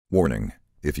Warning: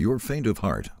 if you're faint of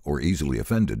heart or easily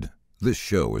offended, this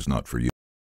show is not for you.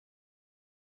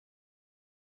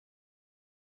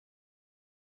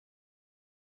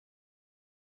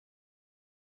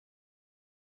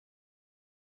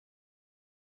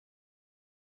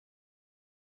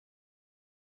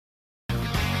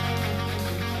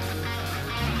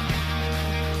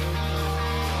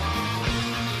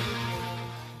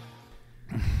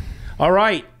 All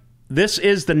right, this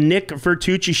is the Nick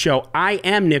Vertucci Show. I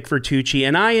am Nick Vertucci,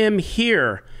 and I am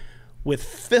here with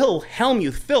Phil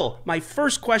Hellmuth. Phil, my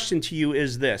first question to you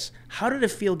is this. How did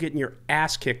it feel getting your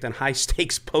ass kicked on High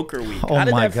Stakes Poker Week? Oh, How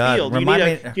did my that God. feel? Do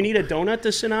you need a donut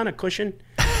to sit on, a cushion?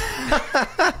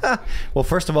 Well,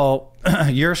 first of all,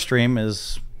 your stream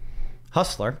is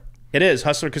Hustler. It is,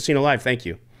 Hustler Casino Live. Thank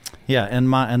you. Yeah,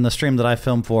 and the stream that I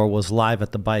filmed for was live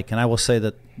at the bike, and I will say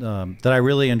that I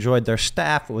really enjoyed their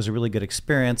staff. It was a really good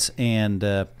experience, and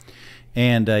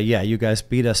yeah, you guys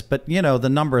beat us. But you know the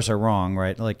numbers are wrong,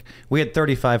 right? Like we had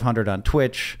 3,500 on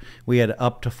Twitch, we had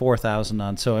up to 4,000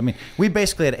 on. So I mean, we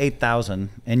basically had 8,000,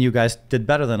 and you guys did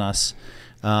better than us.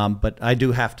 But I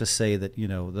do have to say that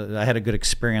I had a good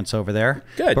experience over there.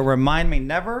 Good. But remind me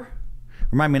never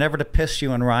to piss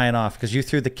you and Ryan off because you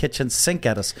threw the kitchen sink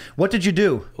at us. What did you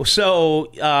do? So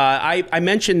I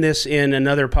mentioned this in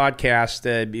another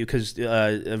podcast because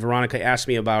Veronica asked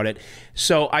me about it.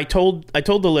 So I told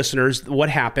the listeners what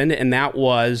happened, and that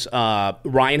was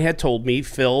Ryan had told me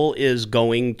Phil is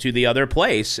going to the other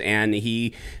place, and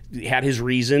he had his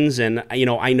reasons, and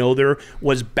I know there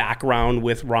was background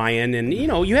with Ryan, and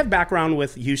you have background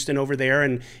with Houston over there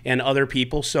and other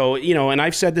people. So and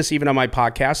I've said this even on my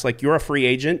podcast, like you're a free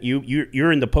agent,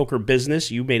 you're in the poker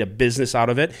business, you made a business out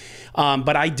of it.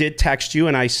 But I did text you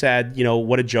and I said,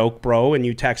 what a joke, bro. And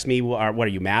you text me, what are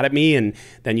you mad at me? And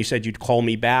then you said you'd call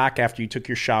me back after you took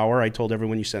your shower. I told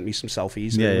everyone you sent me some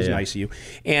selfies. And it was nice of you.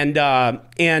 And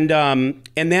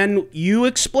then you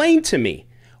explained to me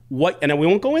and we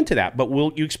won't go into that, but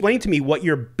you explain to me what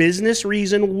your business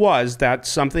reason was? That's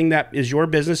something that is your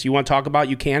business. You want to talk about,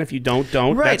 you can. If you don't.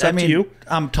 Right. That's up to you.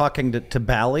 I'm talking to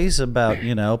Bally's about,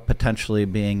 potentially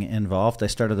being involved. They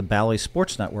started the Bally's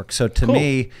Sports Network. So to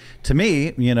me,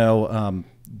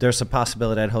 there's a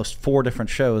possibility I'd host 4 different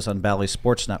shows on Bally's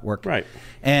Sports Network. Right.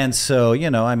 And so,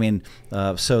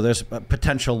 so there's a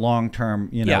potential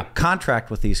long-term,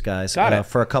 contract with these guys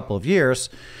for a couple of years,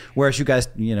 whereas you guys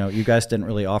didn't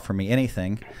really offer me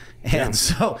anything. And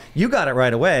so you got it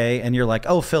right away, and you're like,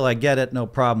 oh, Phil, I get it. No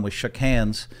problem. We shook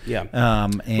hands. Yeah.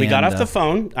 We got off the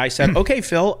phone. I said, okay,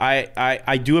 Phil,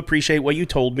 I do appreciate what you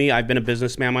told me. I've been a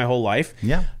businessman my whole life.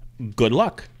 Yeah. Good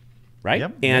luck. Right.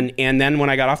 Yep. And then when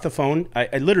I got off the phone,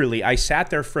 I sat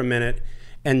there for a minute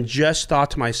and just thought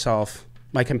to myself,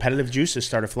 my competitive juices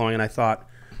started flowing, and I thought,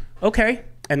 okay.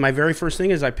 And my very first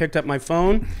thing is I picked up my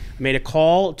phone, made a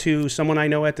call to someone I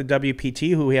know at the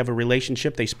WPT who we have a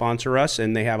relationship. They sponsor us,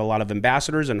 and they have a lot of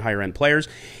ambassadors and higher end players.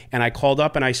 And I called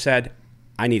up and I said,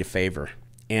 I need a favor.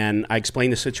 And I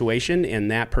explained the situation, and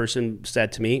that person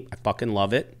said to me, I fucking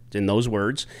love it, in those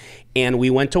words. And we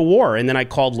went to war. And then I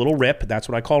called Little Rip, that's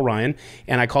what I call Ryan,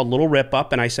 and I called Little Rip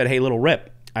up and I said, hey, Little Rip,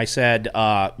 I said,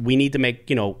 we need to make,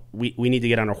 we need to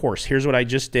get on our horse. Here's what I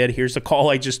just did. Here's the call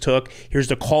I just took. Here's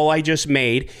the call I just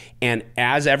made. And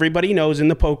as everybody knows in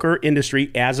the poker industry,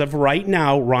 as of right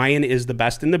now, Ryan is the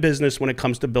best in the business when it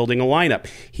comes to building a lineup.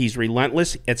 He's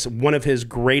relentless. It's one of his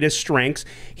greatest strengths.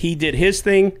 He did his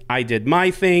thing. I did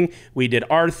my thing. We did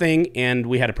our thing. And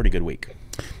we had a pretty good week.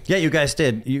 Yeah, you guys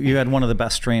did. You had one of the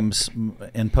best streams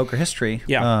in poker history.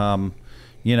 Yeah.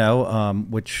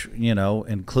 Which,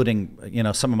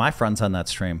 including, some of my friends on that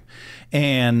stream.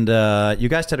 And you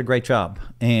guys did a great job.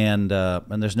 And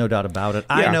there's no doubt about it.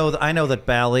 Yeah. I know that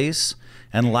Bally's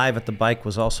and Live at the Bike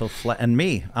was also and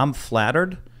I'm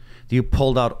flattered that you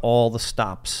pulled out all the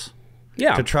stops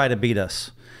to try to beat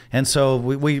us. And so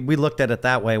we looked at it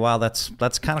that way. Wow, that's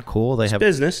kind of cool. They have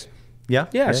business. Yeah.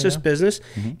 It's just business.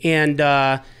 Mm-hmm.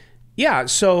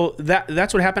 And so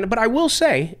that's what happened. But I will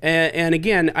say, and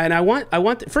again, and I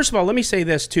want first of all, let me say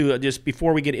this too, just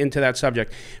before we get into that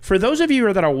subject. For those of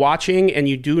you that are watching and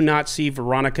you do not see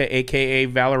Veronica, aka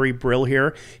Valerie Brill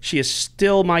here, she is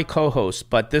still my co-host.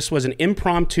 But this was an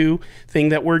impromptu thing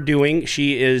that we're doing.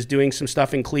 She is doing some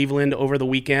stuff in Cleveland over the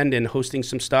weekend and hosting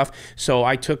some stuff. So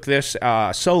I took this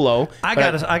solo. I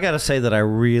gotta say that I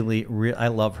really I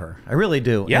love her. I really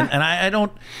do. Yeah. And I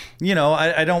don't,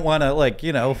 I don't want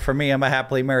to for me, I'm a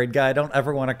happily married guy. I don't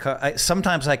ever want to.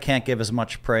 Sometimes I can't give as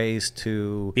much praise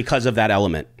to because of that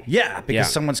element. Yeah,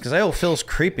 because someone's going to say, "Oh, Phil's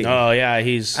creepy." Oh yeah,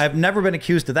 I've never been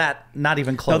accused of that. Not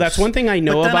even close. No, that's one thing I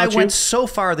know but then about I went so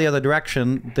far the other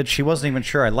direction that she wasn't even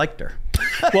sure I liked her.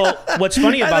 Well, what's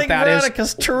funny about that is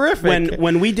Veronica's terrific.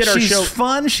 When we did our show, she's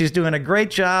fun. She's doing a great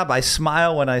job. I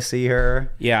smile when I see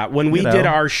her. Yeah, when we did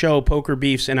our show, Poker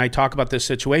Beefs, and I talk about this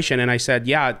situation, and I said,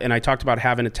 yeah, and I talked about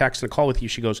having a text and a call with you.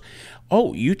 She goes,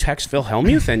 oh, you text Phil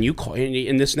Hellmuth and you call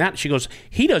and this and that. She goes,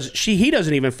 he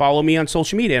doesn't even follow me on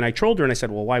social media. And I trolled her and I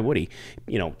said, well, why would he?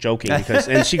 Joking because.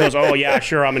 And she goes, oh yeah,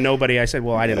 sure, I'm a nobody. I said,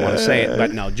 well, I didn't want to say it,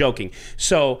 but no, joking.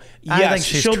 So yes,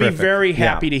 she'll be very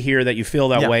happy to hear that you feel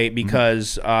that way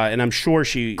because, and I'm sure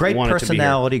she great wanted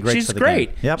personality, to be here. great. She's for the great.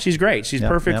 Game. Yep. She's great. She's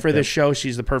perfect for this show.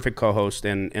 She's the perfect co-host,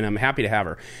 and I'm happy to have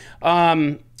her.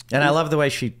 And I love the way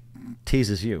she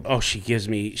teases you. Oh, she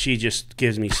just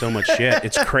gives me so much shit.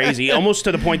 It's crazy. Almost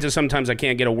to the point that sometimes I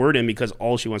can't get a word in because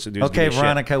all she wants to do is give me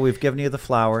Veronica, shit. We've given you the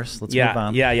flowers. Let's move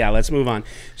on. Yeah, let's move on.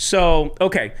 So,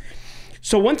 okay.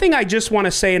 So one thing I just want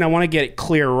to say, and I want to get it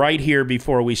clear right here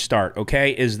before we start,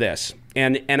 okay, is this.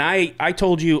 And I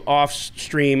told you off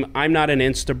stream, I'm not an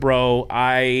Insta bro.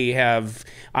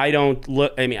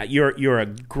 You're a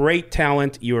great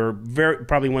talent. You're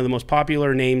probably one of the most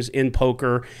popular names in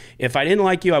poker. If I didn't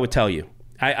like you, I would tell you.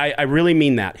 I really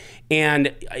mean that.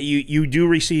 And you do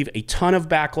receive a ton of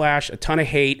backlash, a ton of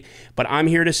hate, but I'm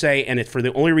here to say, and for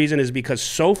the only reason is because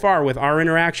so far with our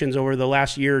interactions over the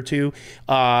last year or two,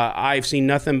 I've seen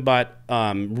nothing but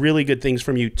really good things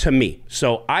from you to me.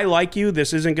 So I like you.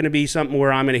 This isn't going to be something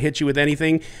where I'm going to hit you with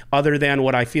anything other than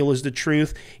what I feel is the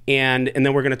truth. And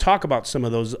then we're going to talk about some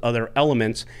of those other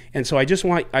elements. And so I just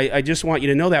want you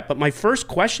to know that. But my first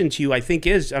question to you, I think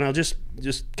is, and I'll just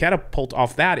catapult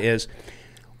off that is,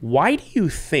 why do you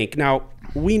think, now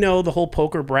we know the whole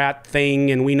poker brat thing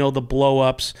and we know the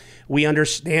blow-ups. We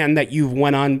understand that you've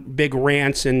went on big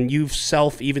rants and you've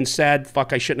even said,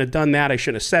 fuck, I shouldn't have done that. I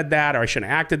shouldn't have said that, or I shouldn't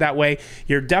have acted that way.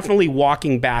 You're definitely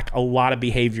walking back a lot of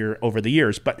behavior over the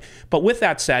years. But with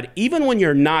that said, even when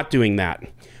you're not doing that,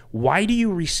 why do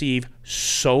you receive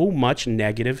so much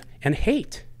negative and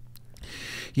hate?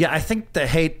 Yeah, I think the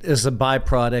hate is a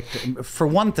byproduct. For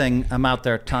one thing, I'm out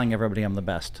there telling everybody I'm the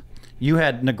best. You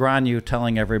had Negreanu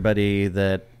telling everybody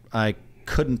that I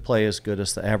couldn't play as good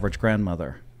as the average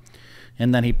grandmother.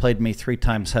 And then he played me 3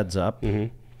 times heads up.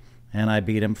 Mm-hmm. And I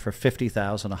beat him for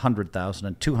 50,000, 100,000,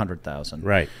 and 200,000.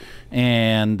 Right.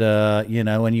 And,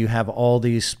 and you have all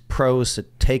these pros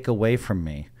that take away from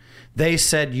me. They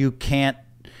said you can't,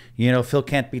 Phil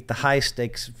can't beat the high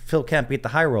stakes. Phil can't beat the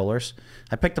high rollers.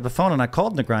 I picked up the phone and I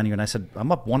called Negreanu and I said,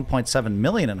 I'm up 1.7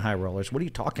 million in high rollers. What are you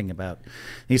talking about?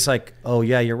 He's like, oh,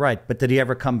 yeah, you're right. But did he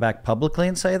ever come back publicly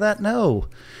and say that? No.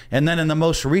 And then in the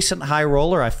most recent high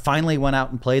roller, I finally went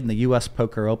out and played in the U.S.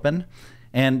 Poker Open.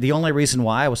 And the only reason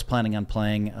why I was planning on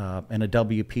playing in a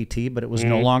WPT, but it was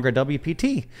no longer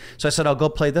WPT. So I said, I'll go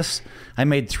play this. I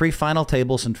made 3 final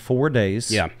tables in 4 days.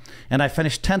 Yeah. And I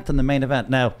finished 10th in the main event.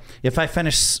 Now, if I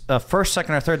finish first,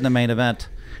 second, or third in the main event,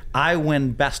 I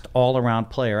win best all-around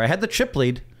player. I had the chip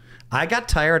lead. I got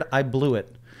tired. I blew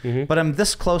it. Mm-hmm. But I'm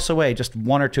this close away, just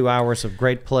 1 or 2 hours of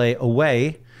great play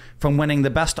away from winning the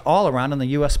best all-around in the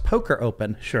U.S. Poker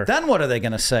Open. Sure. Then what are they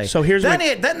going to say? So here's then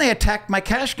they attacked my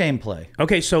cash game play.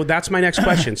 Okay, so that's my next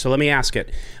question. So let me ask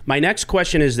it. My next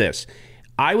question is this.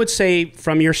 I would say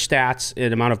from your stats,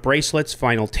 the amount of bracelets,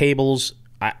 final tables,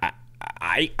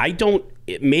 I don't...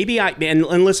 Maybe and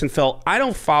listen, Phil, I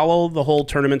don't follow the whole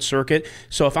tournament circuit.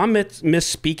 So if I'm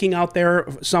misspeaking out there,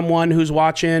 someone who's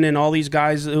watching and all these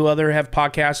guys who have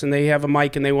podcasts and they have a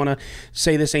mic and they want to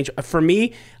say this ain't... For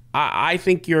me... I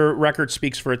think your record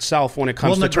speaks for itself when it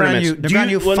comes to tournaments.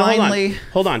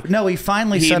 Hold on. No, he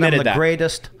finally said I'm the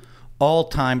greatest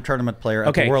all-time tournament player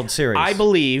at the World Series. I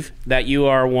believe that you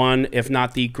are one, if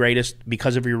not the greatest,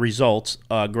 because of your results,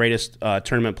 greatest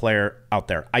tournament player out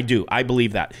there. I do. I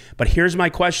believe that. But here's my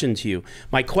question to you.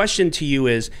 My question to you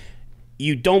is,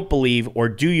 you don't believe, or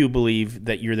do you believe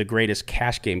that you're the greatest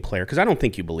cash game player? Because I don't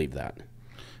think you believe that.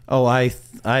 Oh, I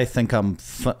think I'm...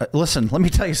 Listen, let me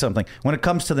tell you something. When it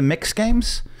comes to the mixed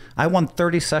games, I won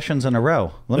 30 sessions in a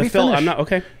row. Let me finish. I'm not...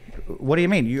 Okay. What do you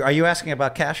mean? Are you asking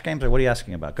about cash games, or what are you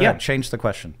asking about? Go ahead, change the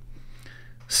question.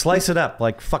 Slice it up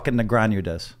like fucking Negreanu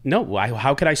does. No,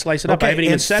 how could I slice it up? I haven't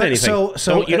even said anything.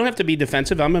 So you don't have to be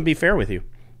defensive. I'm going to be fair with you.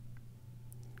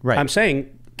 Right. I'm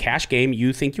saying... cash game,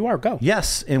 you think you are. Go.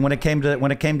 Yes, and when it came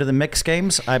to the mixed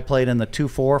games, I played in the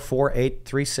 2-4, 4-8,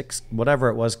 3-6, whatever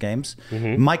it was games.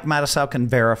 Mm-hmm. Mike Matisow can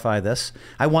verify this.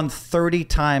 I won 30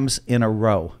 times in a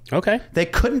row. Okay. They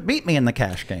couldn't beat me in the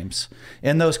cash games.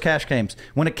 In those cash games,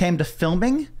 when it came to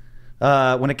filming,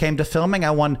 When it came to filming,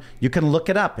 I won. You can look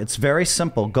it up. It's very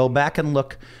simple. Go back and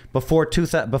look before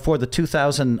the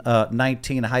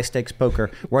 2019 high stakes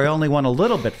poker, where I only won a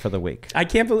little bit for the week. I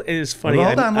can't believe it's funny. Well,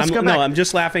 hold on, let's go back. No, I'm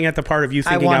just laughing at the part of you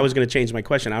thinking I was going to change my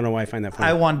question. I don't know why I find that funny.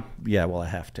 I won. Yeah, well, I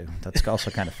have to. That's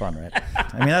also kind of fun, right?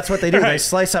 I mean, that's what they do. Right. They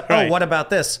slice up. Right. Oh, what about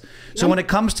this? So when it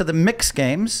comes to the mixed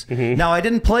games, now I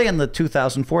didn't play in the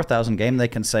 2000, 4000 game. They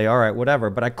can say, all right, whatever.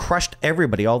 But I crushed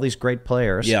everybody, all these great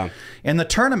players. Yeah. In the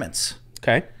tournaments.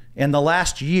 Okay. In the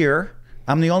last year,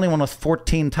 I'm the only one with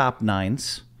 14 top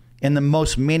nines in the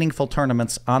most meaningful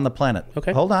tournaments on the planet.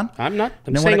 Okay. Hold on. I'm not.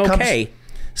 I'm now, saying okay.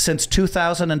 Since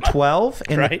 2012,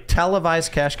 in the Right.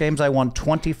 televised cash games, I won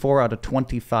 24 out of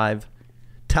 25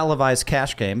 televised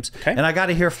cash games. Okay. And I got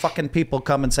to hear fucking people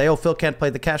come and say, oh, Phil can't play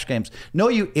the cash games. No,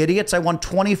 you idiots. I won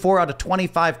 24 out of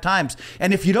 25 times.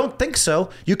 And if you don't think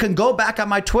so, you can go back on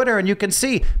my Twitter and you can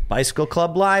see Bicycle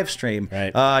Club live stream.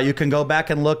 Right. You can go back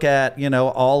and look at,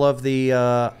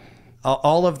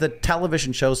 all of the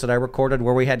television shows that I recorded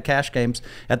where we had cash games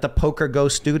at the Poker Go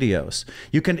studios.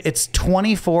 It's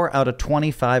 24 out of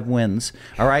 25 wins.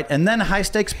 All right. And then high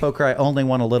stakes poker, I only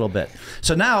won a little bit.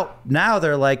 So now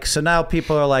they're like, now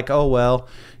people are like, oh, well,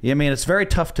 I mean, it's very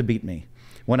tough to beat me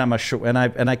when I'm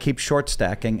and I keep short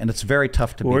stacking, and it's very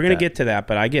tough to beat. We're going to get to that,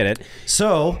 but I get it.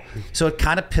 So it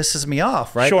kind of pisses me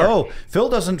off, right? Sure. Oh,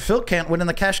 Phil can't win in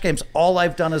the cash games. All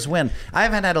I've done is win. I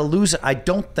haven't had a loser. I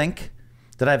don't think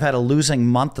that I've had a losing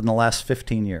month in the last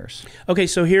 15 years. Okay,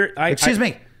 so here... Excuse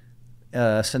me.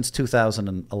 Since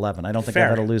 2011. I don't think fair. I've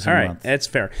had a losing All right, month. that's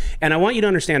fair. And I want you to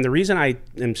understand, the reason I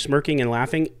am smirking and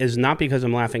laughing is not because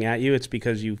I'm laughing at you. It's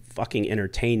because you fucking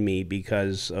entertain me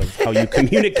because of how you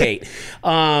communicate.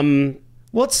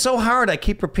 Well, it's so hard. I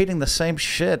keep repeating the same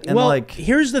shit. And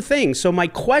here's the thing. So my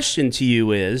question to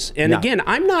you is, and again,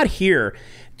 I'm not here...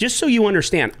 Just so you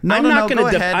understand, I'm not going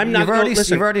to. I'm not.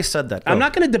 You've already said that. Go. I'm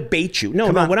not going to debate you.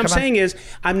 No. What I'm saying is,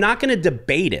 I'm not going to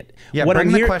debate it. Yeah, what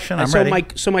bring the question. I'm ready.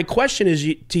 So my question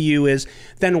is to you is,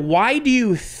 then why do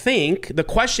you think? The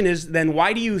question is, then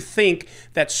why do you think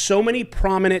that so many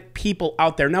prominent people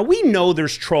out there? Now we know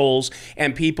there's trolls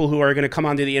and people who are going to come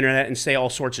onto the internet and say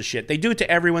all sorts of shit. They do it to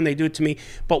everyone. They do it to me.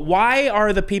 But why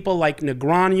are the people like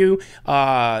Negreanu,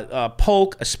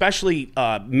 Polk, especially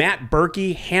Matt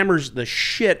Berkey, hammers the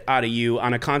shit out of you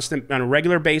on a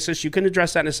regular basis? You can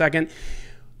address that in a second.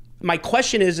 My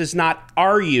question is not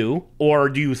are you, or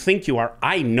do you think you are?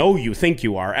 I know you think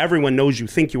you are. Everyone knows you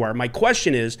think you are. My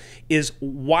question is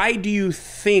why do you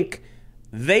think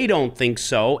they don't think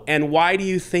so, and why do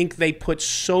you think they put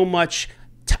so much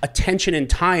attention and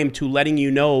time to letting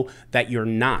you know that you're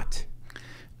not?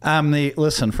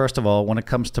 Listen, first of all, when it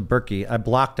comes to Berkey, I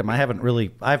blocked him.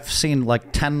 I've seen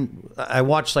like 10, I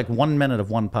watched like 1 minute of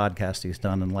one podcast he's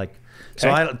done, and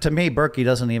to me, Berkey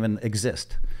doesn't even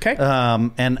exist. Okay.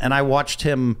 And I watched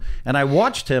him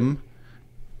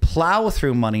plow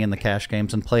through money in the cash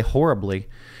games and play horribly.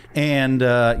 And,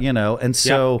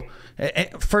 so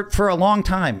for a long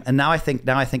time. And now I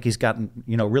think he's gotten,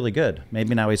 really good.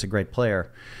 Maybe now he's a great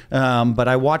player. But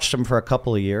I watched him for a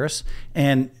couple of years.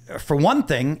 And for one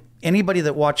thing, anybody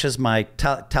that watches my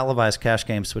televised cash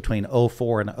games between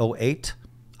 04 and 08,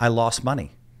 I lost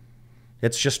money.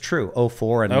 It's just true.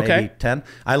 04 and maybe 10,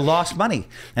 I lost money.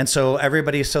 And so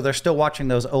they're still watching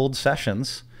those old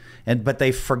sessions. But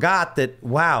they forgot that,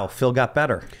 wow, Phil got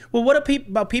better. Well, what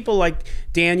about people like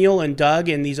Daniel and Doug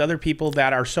and these other people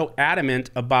that are so adamant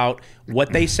about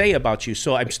what they say about you?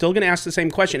 So I'm still going to ask the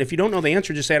same question. If you don't know the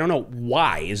answer, just say, I don't know.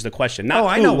 Why is the question? Not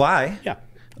I know why. Yeah.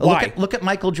 Why? Look at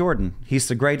Michael Jordan. He's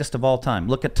the greatest of all time.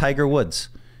 Look at Tiger Woods.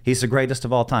 He's the greatest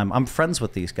of all time. I'm friends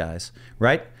with these guys,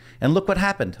 right? And look what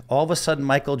happened. All of a sudden,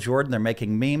 Michael Jordan, they're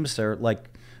making memes. They're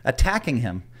like attacking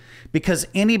him. Because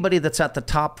anybody that's at the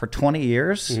top for 20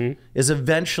 years is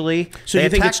eventually... So you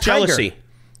think it's jealousy?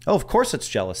 Oh, of course it's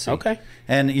jealousy. Okay.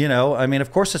 And,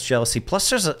 of course it's jealousy. Plus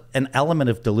there's an element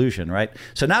of delusion, right?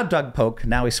 So now Doug Polk,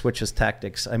 now he switches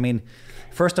tactics. I mean,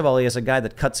 first of all, he has a guy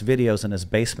that cuts videos in his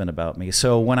basement about me.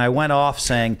 So when I went off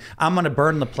saying, I'm going to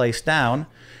burn the place down,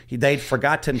 they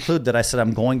forgot to include that I said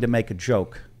I'm going to make a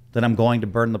joke. That I'm going to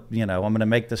burn I'm going to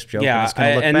make this joke. Yeah, and it's going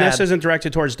to look bad. This isn't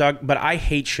directed towards Doug, but I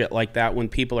hate shit like that when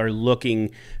people are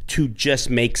looking to just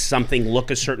make something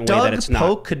look a certain way that it's not. Doug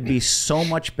Polk could be so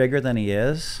much bigger than he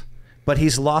is, but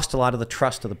he's lost a lot of the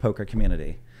trust of the poker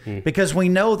community. Because we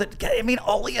know that,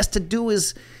 all he has to do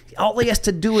is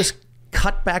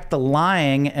cut back the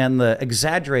lying and the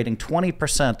exaggerating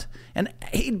 20%, and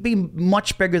he'd be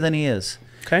much bigger than he is.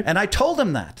 Okay. And I told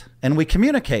him that, and we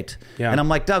communicate. Yeah. And I'm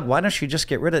like, Doug, why don't you just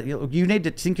get rid of it? You need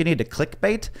to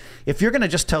clickbait? If you're going to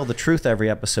just tell the truth every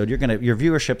episode, your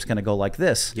viewership's going to go like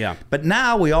this. Yeah. But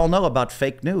now we all know about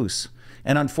fake news.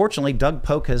 And unfortunately, Doug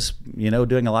Polk is,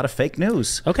 doing a lot of fake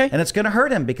news. Okay. And it's going to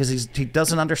hurt him because he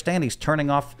doesn't understand. He's turning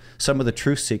off some of the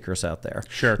truth seekers out there.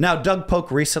 Sure. Now, Doug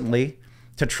Polk recently,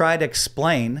 to try to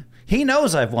explain, he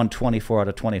knows I've won 24 out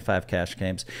of 25 cash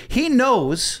games. He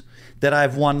knows that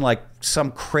I've won like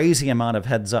some crazy amount of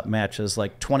heads-up matches,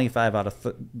 like 25 out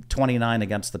of 29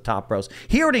 against the top pros.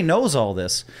 He already knows all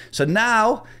this. So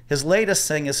now his latest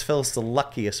thing is Phil's the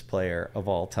luckiest player of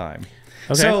all time.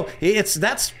 Okay. So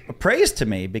that's praise to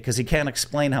me because he can't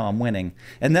explain how I'm winning.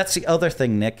 And that's the other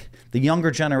thing, Nick. The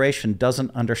younger generation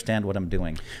doesn't understand what I'm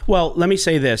doing. Well, let me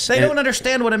say this. They don't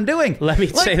understand what I'm doing. Let me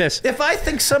say this. If I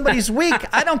think somebody's weak,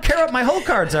 I don't care what my hole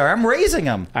cards are. I'm raising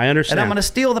them. I understand. And I'm going to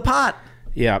steal the pot.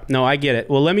 Yeah, no, I get it.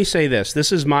 Well, let me say this.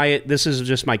 This is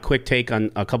just my quick take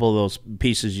on a couple of those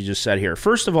pieces you just said here.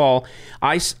 First of all,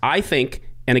 I think,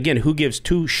 and again, who gives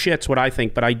two shits what I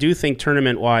think, but I do think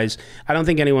tournament-wise, I don't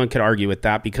think anyone could argue with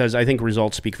that because I think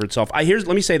results speak for itself. Let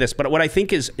me say this, but what I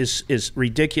think is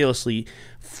ridiculously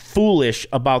foolish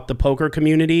about the poker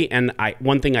community, and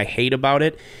one thing I hate about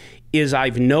it, is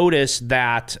I've noticed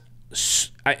that,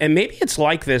 and maybe it's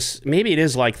like this, maybe it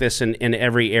is like this in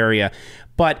every area,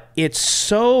 but it's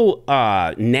so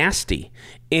nasty.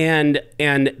 And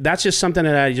that's just something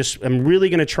that I'm really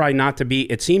going to try not to be.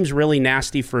 It seems really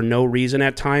nasty for no reason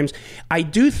at times. I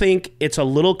do think it's a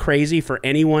little crazy for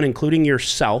anyone, including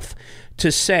yourself,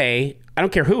 to say, I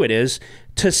don't care who it is,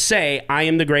 to say I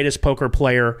am the greatest poker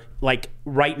player like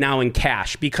right now in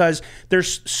cash, because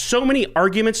there's so many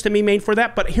arguments to be made for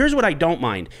that. But here's what I don't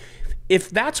mind. If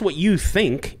that's what you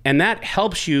think and that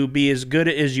helps you be as good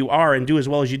as you are and do as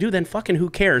well as you do, then fucking who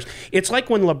cares? It's like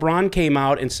when LeBron came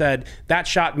out and said, that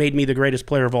shot made me the greatest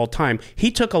player of all time. He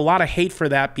took a lot of hate for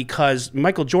that because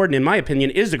Michael Jordan, in my opinion,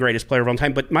 is the greatest player of all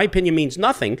time, but my opinion means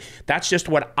nothing. That's just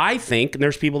what I think, and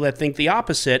there's people that think the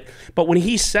opposite. But when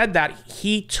he said that,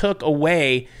 he took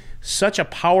away such a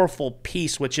powerful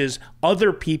piece, which is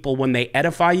other people, when they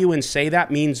edify you and say that,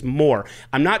 means more.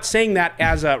 I'm not saying that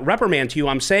as a reprimand to you.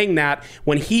 I'm saying that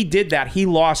when he did that, he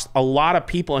lost a lot of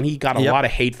people and he got a lot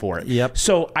of hate for it. Yep.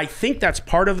 So I think that's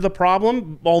part of the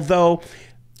problem, although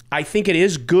I think it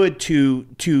is good to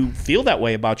feel that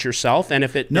way about yourself, and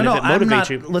if it motivates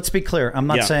you. Let's be clear. I'm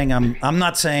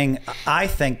not saying I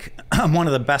think I'm one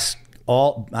of the best.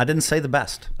 I didn't say the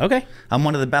best. Okay. I'm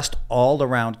one of the best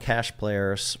all-around cash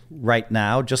players right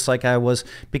now, just like I was,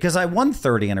 because I won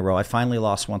 30 in a row. I finally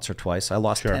lost once or twice. I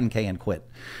lost 10K and quit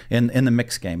in the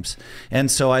mixed games. And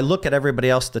so I look at everybody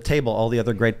else at the table, all the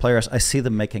other great players, I see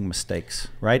them making mistakes,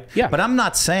 right? Yeah. But I'm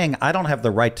not saying, I don't have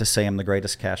the right to say I'm the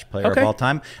greatest cash player of all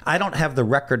time. I don't have the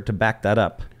record to back that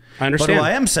up. I understand. But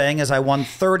what I am saying is I won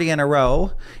 30 in a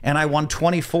row, and I won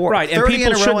 24. Right, and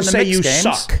people shouldn't say you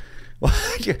suck.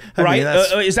 Right?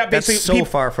 Is that basically that's so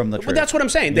far from the truth? Well, that's what I'm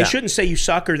saying. They shouldn't say you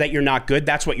suck or that you're not good.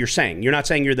 That's what you're saying. You're not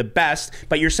saying you're the best,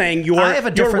 but you're saying your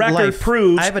record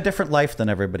proves. I have a different life than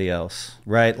everybody else,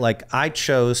 right? Like, I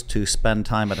chose to spend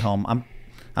time at home.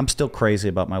 I'm still crazy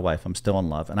about my wife. I'm still in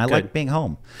love, and I like being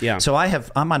home. Yeah. So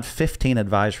I'm on 15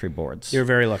 advisory boards. You're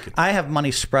very lucky. I have money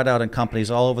spread out in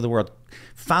companies all over the world.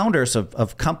 Founders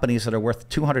of companies that are worth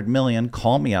 $200 million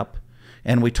call me up,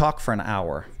 and we talk for an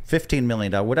hour. $15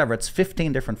 million, whatever. It's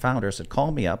 15 different founders that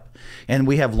call me up, and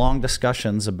we have long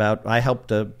discussions about. I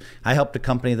helped a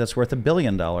company that's worth $1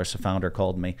 billion. A founder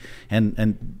called me, and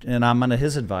I'm on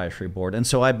his advisory board, and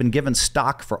so I've been given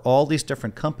stock for all these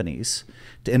different companies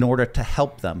in order to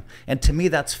help them. And to me,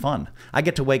 that's fun. I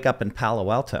get to wake up in Palo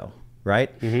Alto,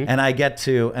 right? Mm-hmm. And I get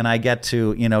to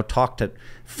talk to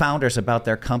founders about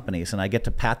their companies, and I get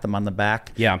to pat them on the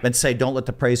back and say, don't let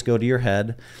the praise go to your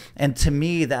head. And to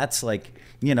me, that's like,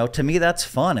 to me, that's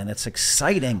fun and it's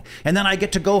exciting. And then I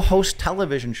get to go host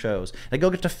television shows. I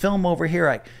get to film over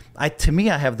here. To me,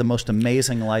 I have the most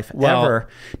amazing life ever.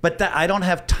 But I don't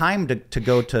have time to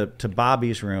go to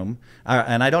Bobby's room,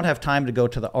 and I don't have time to go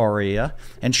to the Aria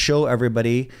and show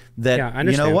everybody that,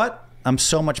 you know what? I'm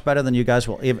so much better than you guys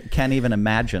can't even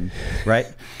imagine,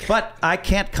 right? But I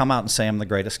can't come out and say I'm the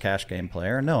greatest cash game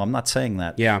player. No, I'm not saying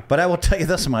that. Yeah. But I will tell you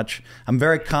this much. I'm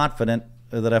very confident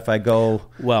go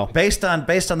well based on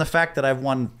the fact that I've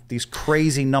won these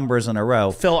crazy numbers in a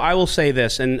row. Phil, I will say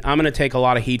this, and I'm going to take a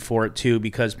lot of heat for it too,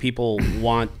 because people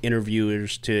want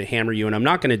interviewers to hammer you, and I'm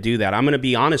not going to do that. I'm going to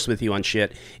be honest with you on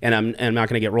shit, and I'm not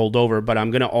going to get rolled over, but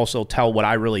I'm going to also tell what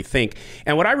I really think.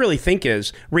 And what I really think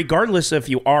is, regardless if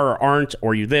you are or aren't,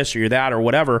 or you're this or you're that or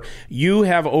whatever, you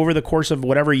have, over the course of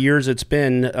whatever years it's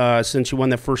been since you won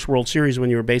the first World Series when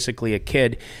you were basically a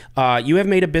kid, you have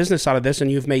made a business out of this,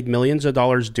 and you've made millions of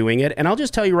dollars doing it. And I'll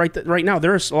just tell you right now,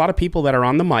 there's a lot of people that are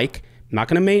on the mic. I'm not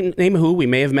going to name who. We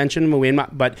may have mentioned them,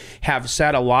 but have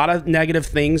said a lot of negative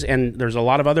things, and there's a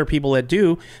lot of other people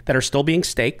that are still being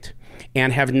staked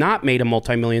and have not made a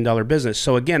multi-million-dollar business.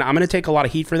 So again, I'm going to take a lot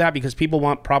of heat for that, because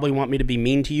people probably want me to be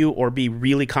mean to you or be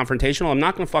really confrontational. I'm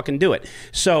not going to fucking do it.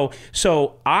 So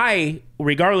I,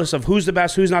 regardless of who's the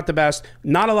best, who's not the best,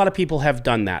 not a lot of people have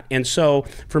done that. And so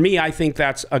for me, I think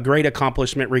that's a great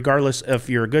accomplishment, regardless if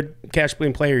you're a good cash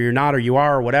game player, you're not, or you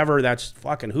are, or whatever. That's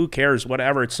fucking, who cares,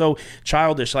 whatever. It's so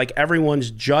childish. Like,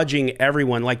 everyone's judging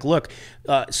everyone. Like, look,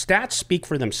 stats speak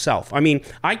for themselves. I mean,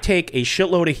 I take a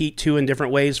shitload of heat too in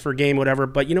different ways for game, whatever,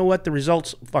 but you know what? The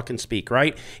results fucking speak,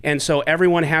 right? And so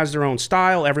everyone has their own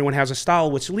style. Everyone has a style,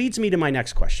 which leads me to my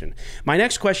next question. My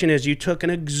next question is, you took an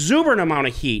exuberant amount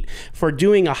of heat for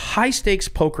doing a high stakes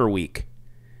poker week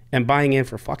and buying in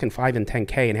for fucking 5 and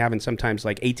 10K and having sometimes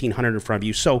like 1,800 in front of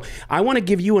you. So I want to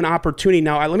give you an opportunity.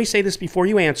 Now, let me say this before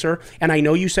you answer. And I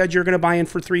know you said you're going to buy in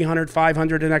for 300,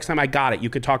 500 the next time. I got it. You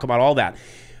could talk about all that.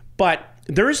 But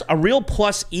there's a real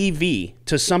plus EV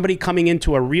to somebody coming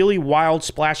into a really wild,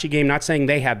 splashy game. Not saying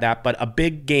they had that, but a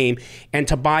big game, and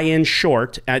to buy in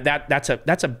short. That's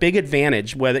a big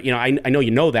advantage. Whether I know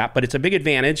you know that, but it's a big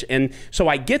advantage, and so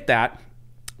I get that.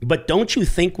 But don't you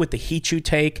think, with the heat you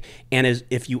take, and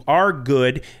if you are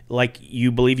good, like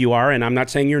you believe you are, and I'm not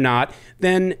saying you're not,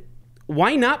 then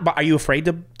why not? Are you afraid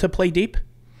to play deep?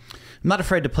 I'm not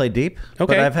afraid to play deep.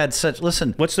 Okay. But I've had such...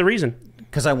 Listen. What's the reason?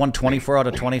 Because I won 24 out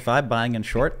of 25 buying in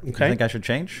short. Okay. You think I should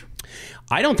change?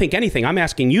 I don't think anything. I'm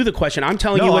asking you the question. I'm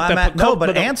telling you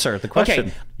what answer the question.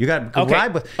 Okay. You got to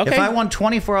ride with... Okay. If I won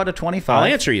 24 out of 25... I'll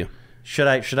answer you. Should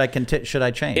I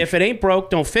change? If it ain't broke,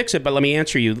 don't fix it. But let me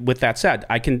answer you with that said.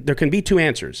 There can be two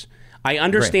answers. I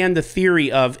understand the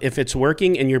theory of, if it's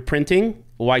working and you're printing,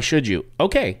 why should you?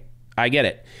 Okay, I get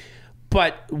it.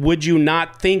 But would you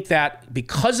not think that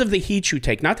because of the heat you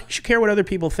take, not that you should care what other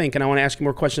people think, and I want to ask you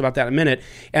more questions about that in a minute,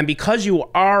 and because you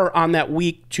are on that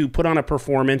week to put on a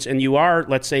performance, and you are,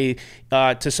 let's say,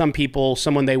 to some people,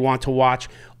 someone they want to watch,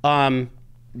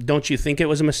 don't you think it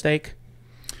was a mistake?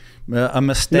 A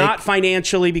mistake. Not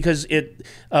financially, because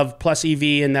of plus EV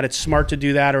and that it's smart to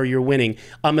do that, or you're winning.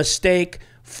 A mistake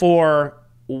for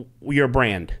your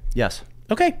brand. Yes.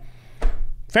 Okay.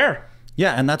 Fair.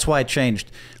 Yeah, and that's why I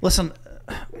changed. Listen,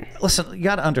 you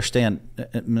got to understand,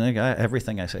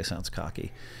 everything I say sounds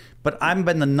cocky, but I've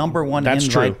been the number one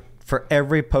invite for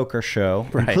every poker show,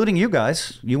 including you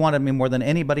guys. You wanted me more than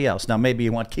anybody else. Now, maybe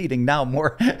you want Keating now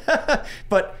more,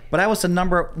 but I was the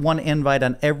number one invite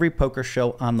on every poker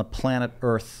show on the planet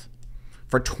Earth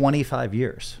for 25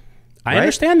 years. I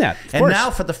understand that. Of course.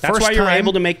 Now, for the first time... That's why you're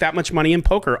able to make that much money in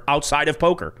poker, outside of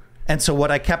poker. And so what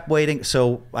I kept waiting,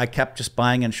 so I kept just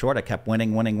buying in short. I kept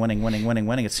winning.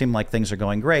 It seemed like things are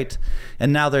going great.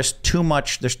 And now there's too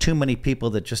many people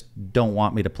that just don't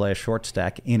want me to play a short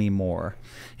stack anymore.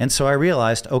 And so I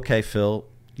realized, okay, Phil,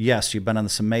 yes, you've been on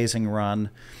this amazing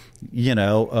run,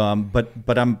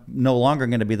 but I'm no longer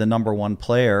going to be the number one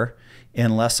player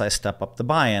unless I step up the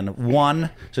buy-in. One,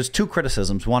 so there's two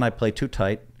criticisms. One, I play too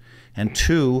tight. And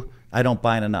two, I don't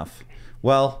buy in enough.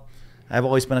 Well, I've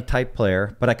always been a tight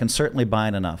player, but I can certainly buy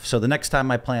in enough. So the next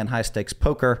time I play in high-stakes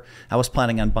poker, I was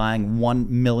planning on buying $1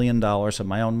 million of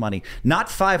my own money. Not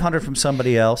 500 from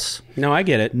somebody else. No, I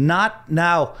get it. Not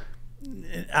now.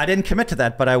 I didn't commit to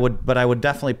that, but I would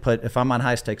definitely put, if I'm on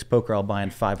high-stakes poker, I'll buy in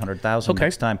 500,000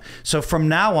 next time. So from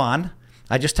now on,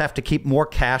 I just have to keep more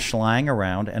cash lying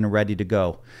around and ready to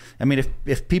go. I mean,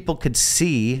 if people could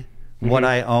see what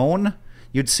I own,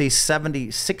 you'd see 70,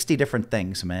 60 different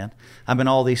things, man. I'm in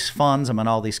all these funds. I'm in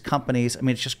all these companies. I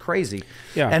mean, it's just crazy.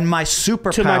 Yeah. And my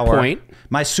superpower... To my point.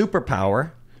 My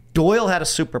superpower... Doyle had a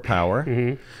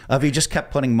superpower of he just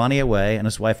kept putting money away, and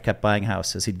his wife kept buying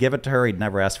houses. He'd give it to her. He'd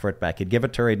never ask for it back. He'd give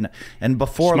it to her. And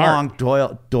before long,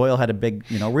 Doyle had a big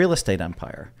real estate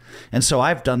empire. And so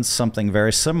I've done something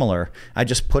very similar. I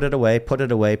just put it away.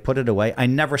 I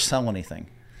never sell anything.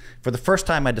 For the first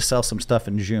time, I had to sell some stuff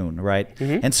in June, right?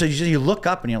 And so you look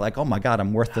up and you're like, oh, my God,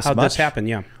 I'm worth this much. How'd this happen?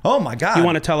 Yeah. Oh, my God. You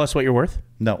want to tell us what you're worth?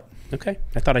 No. Okay.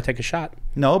 I thought I'd take a shot.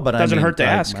 No, but Doesn't hurt to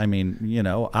ask. I mean, you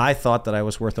know, I thought that I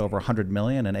was worth over $100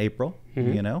 million in April.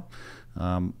 You know,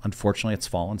 unfortunately, it's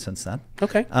fallen since then.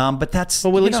 Okay. But that's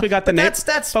well, at least we got the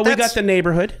we got the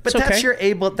neighborhood. But it's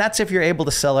okay. That's if you're able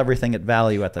to sell everything at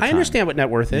value at the time. I understand what net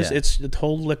worth is. Yeah. It's the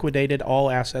total liquidated all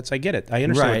assets. I get it. I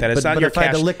understand what that is. It's But not your if I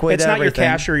had cash. to liquidate It's not your everything-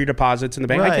 cash or your deposits in the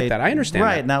bank. I get that. I understand.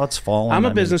 Right that. now it's fallen. I'm a I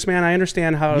mean, businessman. I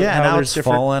understand how. Yeah, how now there's it's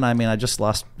different. fallen. I mean, I just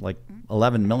lost like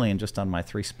 11 million just on my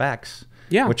 3 SPACs.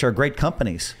 Yeah. Which are great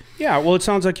companies. Yeah. Well, it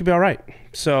sounds like you'll be all right.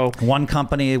 So one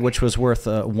company which was worth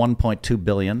 1.2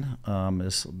 billion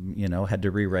is, you know, had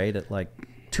to re-rate at like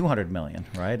 200 million,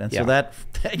 right? And so that,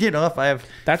 you know, if I have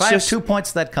 2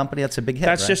 points to that company, that's a big hit.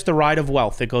 That's right? just the ride of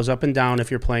wealth. It goes up and down if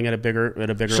you're playing at a bigger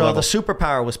So level. the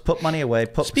superpower was put money away,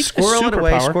 Squirrel it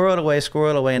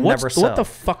away, and never sell. What the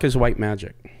fuck is white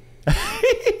magic?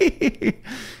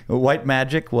 White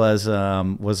magic was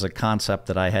a concept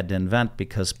that I had to invent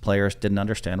because players didn't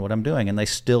understand what I'm doing, and they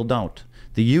still don't.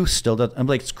 The youth still don't. I'm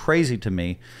like, it's crazy to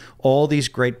me. All these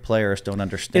great players don't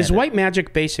understand. Is white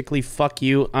magic basically fuck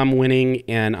you? I'm winning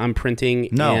and I'm printing.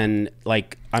 No. And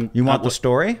like I'm. You want the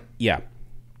story? Yeah.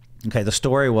 Okay. The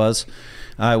story was,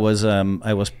 I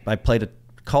played it.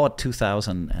 Call it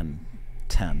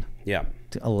 2010. Yeah.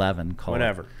 11. Call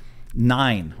Whatever. It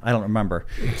 9. I don't remember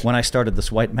when I started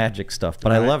this white magic stuff,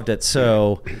 but I loved it.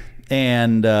 So,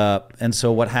 and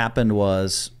so what happened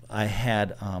was I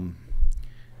had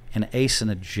an ace and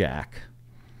a jack,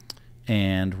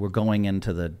 and we're going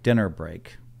into the dinner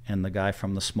break, and the guy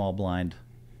from the small blind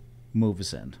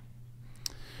moves in.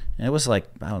 And it was like,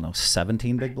 I don't know,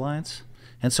 17 big blinds.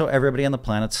 And so everybody on the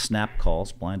planet snap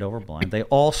calls, blind over blind. They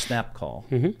all snap call.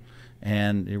 Mm-hmm.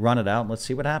 And you run it out, and let's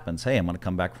see what happens. Hey, I'm going to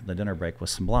come back from the dinner break with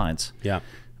some blinds. Yeah.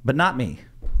 But not me.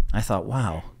 I thought,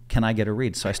 wow, can I get a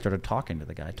read? So I started talking to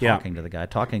the guy.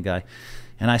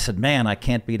 And I said, man, I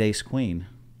can't beat ace queen.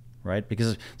 Right?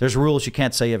 Because there's rules. You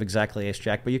can't say you have exactly ace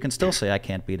jack, but you can still say I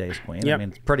can't beat ace queen. Yep. I mean,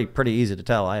 it's pretty easy to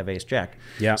tell I have ace jack.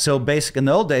 Yeah. So basically, in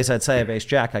the old days, I'd say I have ace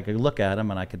jack. I could look at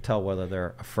them and I could tell whether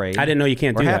they're afraid. I didn't know you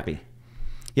can't or do happy. that.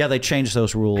 Yeah, they changed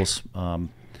those rules.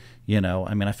 You know,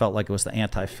 I mean, I felt like it was the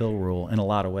anti-fill rule in a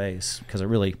lot of ways because it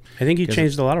really. I think you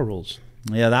changed a lot of rules.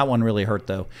 Yeah, that one really hurt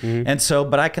though. Mm-hmm. And so,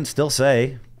 but I can still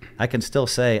say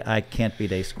I can't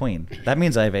beat ace queen. That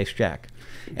means I have ace jack,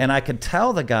 and I could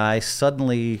tell the guy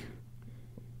suddenly.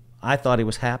 I thought he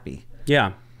was happy.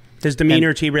 Yeah. His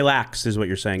demeanor, he relaxed, is what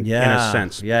you're saying, in a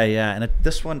sense. Yeah. And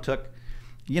this one took,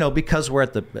 you know, because we're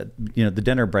at the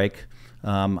dinner break,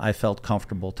 I felt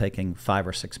comfortable taking 5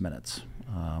 or 6 minutes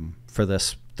for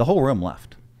this. The whole room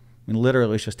left. I mean,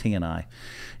 literally, it's just he and I.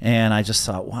 And I just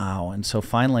thought, wow. And so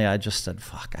finally, I just said,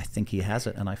 fuck, I think he has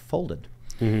it. And I folded.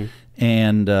 Mm-hmm.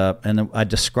 And I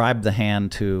described the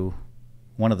hand to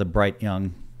one of the bright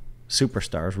young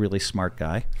superstars, really smart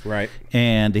guy. Right.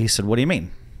 And he said, what do you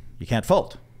mean? You can't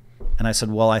fold. And I said,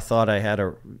 well, I thought I had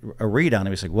a read on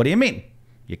him. He's like, what do you mean?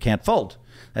 You can't fold.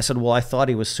 I said, well, I thought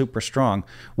he was super strong.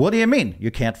 What do you mean?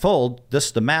 You can't fold.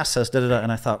 The math says da-da-da.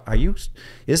 And I thought,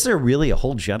 is there really a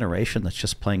whole generation that's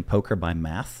just playing poker by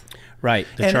math? Right.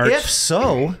 And if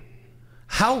so,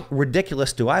 how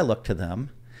ridiculous do I look to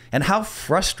them? And how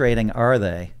frustrating are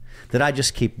they? That I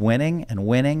just keep winning and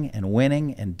winning and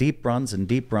winning and deep runs,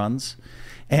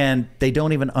 and they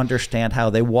don't even understand how.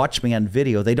 They watch me on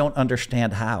video. They don't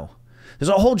understand how. There's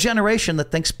a whole generation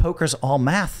that thinks poker's all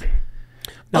math.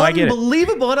 No, I get it.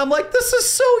 Unbelievable. And I'm like, this is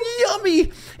so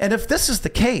yummy. And if this is the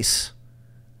case,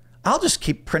 I'll just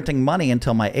keep printing money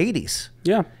until my 80s.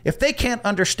 Yeah. If they can't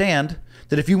understand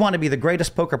that if you want to be the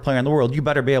greatest poker player in the world, you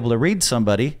better be able to read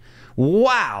somebody.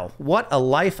 Wow, what a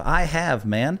life I have,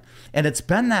 man. And it's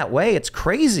been that way. It's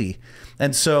crazy.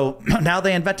 And so now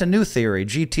they invent a new theory,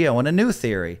 GTO, and a new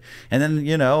theory. And then,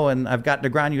 you know, and I've got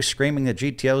Negreanu screaming that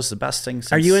GTO is the best thing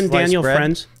since Are you and sliced Daniel bread.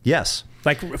 friends? Yes.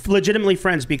 Like legitimately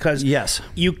friends because yes.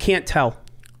 You can't tell.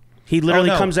 He literally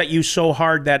comes at you so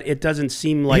hard that it doesn't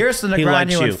seem like Here's the he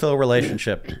likes Negreanu you. and Phil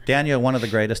relationship. Daniel, one of the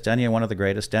greatest. Daniel, one of the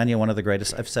greatest. Daniel, one of the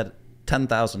greatest. I've said it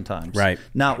 10,000 times. Right.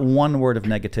 Not one word of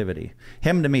negativity.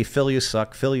 Him to me, Phil, you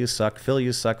suck. Phil, you suck. Phil,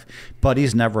 you suck. But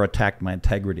he's never attacked my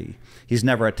integrity. He's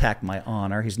never attacked my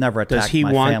honor. He's never attacked my family.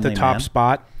 Does he want the top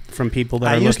spot from people that are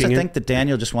looking I used to think that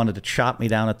Daniel just wanted to chop me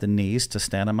down at the knees to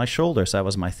stand on my shoulders. That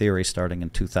was my theory starting in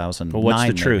 2009. But what's the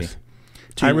maybe. truth?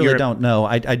 I really don't know.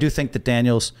 I do think that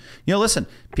Daniel's... You know, listen,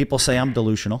 people say I'm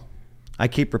delusional. I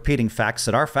keep repeating facts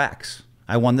that are facts.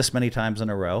 I won this many times in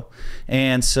a row.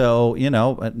 And so,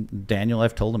 Daniel,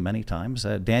 I've told him many times,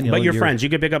 Daniel. But you're friends. You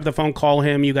could pick up the phone, call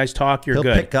him, you guys talk, you're good.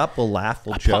 He'll pick up, we'll laugh,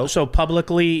 we'll joke. So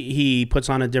publicly, he puts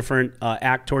on a different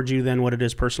act towards you than what it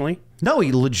is personally? No,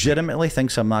 he legitimately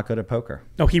thinks I'm not good at poker.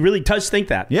 No, he really does think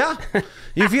that. Yeah.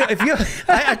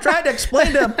 I tried to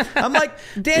explain to him. I'm like,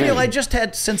 Daniel, I just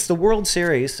had, since the World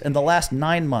Series, in the last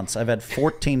 9 months, I've had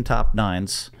 14 top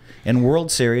nines in World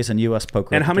Series and U.S.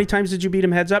 poker. And how many times did you beat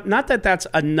him heads up? Not that that's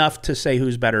enough to say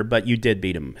who's better, but you did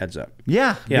beat him heads up.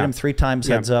 Yeah, beat him 3 times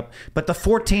heads up. But the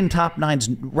 14 top nines,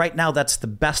 right now, that's the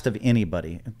best of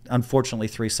anybody. Unfortunately,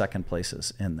 3 second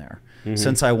places in there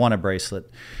since I won a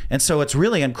bracelet. And so it's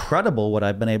really incredible what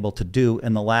I've been able to do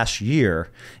in the last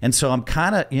year. And so I'm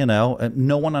kind of,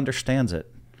 no one understands it.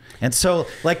 And so,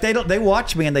 like, they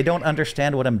watch me and they don't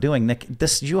understand what I'm doing. Nick,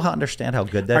 you understand how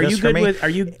good that is for me.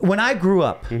 When I grew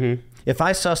up, if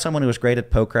I saw someone who was great at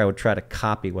poker, I would try to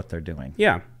copy what they're doing.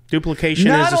 Yeah,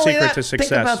 duplication is the secret to success.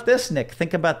 Think about this, Nick.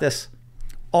 Think about this.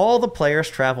 All the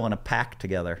players travel in a pack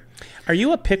together. Are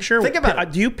you a pitcher? Think about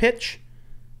it. Do you pitch?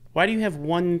 Why do you have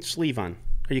one sleeve on?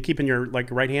 Are you keeping your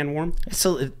right hand warm?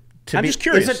 So, I'm just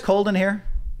curious. Is it cold in here?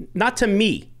 Not to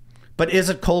me. But is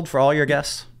it cold for all your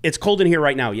guests? It's cold in here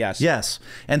right now, yes. Yes.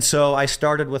 And so I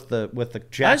started with the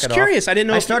jacket off. I was curious. I didn't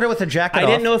know. I started with the jacket off. I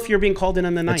didn't know if you're being called in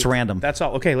on the night. It's random. That's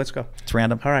all. Okay, let's go. It's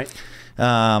random. All right.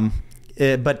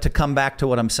 But to come back to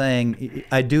what I'm saying,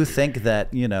 I do think that,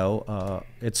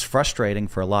 it's frustrating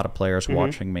for a lot of players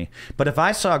watching me. But if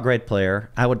I saw a great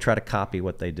player, I would try to copy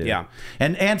what they do. Yeah.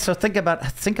 And so think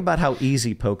about how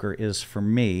easy poker is for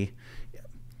me.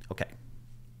 Okay.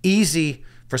 Easy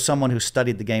for someone who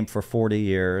studied the game for 40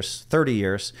 years, 30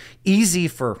 years. Easy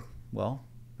for, been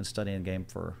studying the game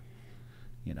for,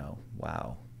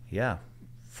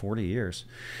 40 years.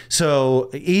 So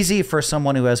easy for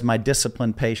someone who has my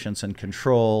discipline, patience, and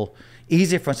control.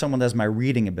 Easy for someone that has my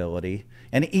reading ability.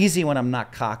 And easy when I'm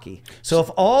not cocky. So if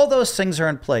all those things are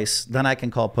in place, then I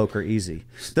can call poker easy.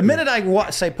 The minute I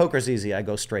say poker's easy, I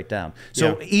go straight down.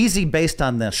 So easy based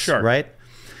on this, right?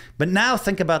 But now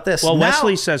think about this. Well,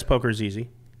 Wesley says poker's easy.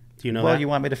 Do you know that? Well, you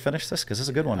want me to finish this? Because this is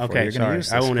a good one for you. Okay, You're gonna use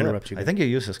this I won't clip. interrupt you. I think you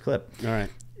use this clip. All right.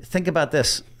 Think about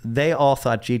this. They all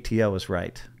thought GTO was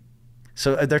right.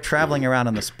 So they're traveling around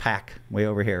in this pack way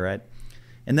over here, right?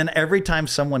 And then every time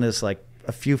someone is like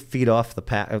a few feet off the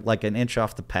pack, like an inch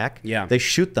off the pack, they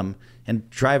shoot them and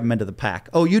drive them into the pack.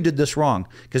 Oh, you did this wrong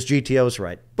because GTO's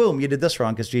right. Boom, you did this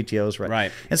wrong because GTO's right.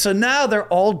 Right. And so now they're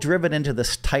all driven into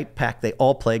this tight pack. They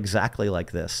all play exactly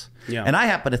like this. Yeah. And I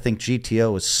happen to think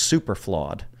GTO is super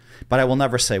flawed, but I will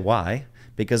never say why,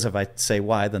 because if I say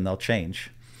why, then they'll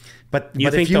change. But you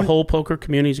think the whole poker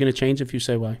community is going to change if you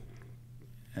say why?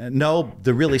 No,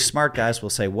 the really smart guys will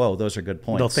say, whoa, those are good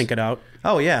points. They'll think it out.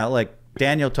 Oh, yeah. Like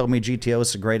Daniel told me GTO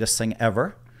is the greatest thing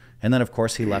ever. And then, of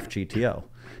course, he left GTO.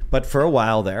 But for a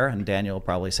while there, and Daniel will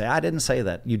probably say, I didn't say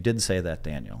that. You did say that,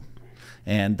 Daniel.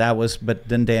 And but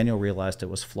then Daniel realized it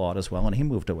was flawed as well, and he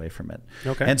moved away from it.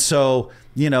 Okay. And so,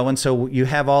 you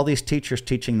have all these teachers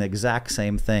teaching the exact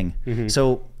same thing. Mm-hmm.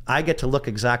 So I get to look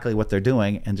exactly what they're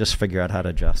doing and just figure out how to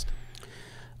adjust.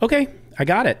 Okay, I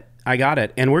got it.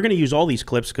 And we're going to use all these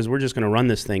clips because we're just going to run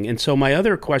this thing. And so my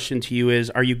other question to you is,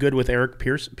 are you good with Eric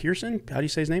Pearson? How do you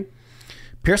say his name?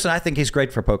 Pearson, I think he's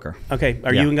great for poker. Okay.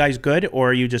 Are you guys good, or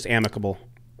are you just amicable?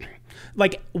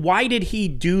 Like, why did he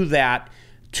do that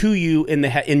to you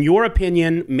in your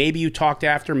opinion? Maybe you talked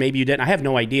after, maybe you didn't. I have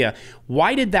no idea.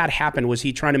 Why did that happen? Was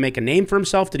he trying to make a name for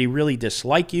himself? Did he really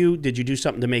dislike you? Did you do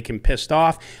something to make him pissed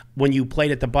off? When you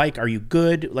played at the bike, are you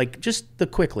good? Like, just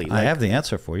quickly. I have the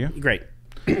answer for you. Great.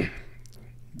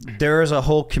 There is a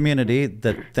whole community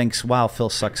that thinks, wow, Phil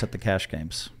sucks at the cash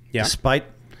games. Yeah. Despite,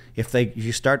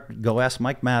 go ask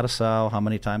Mike Matisow how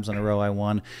many times in a row I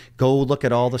won. Go look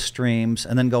at all the streams,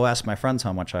 and then go ask my friends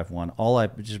how much I've won.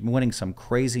 Just winning some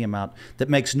crazy amount that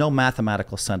makes no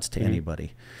mathematical sense to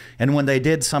anybody. And when they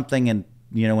did something, and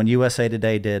when USA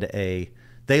Today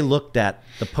they looked at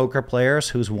the poker players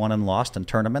who's won and lost in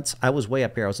tournaments. I was way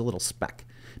up here. I was a little speck.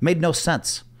 It made no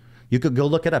sense. You could go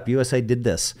look it up. USA did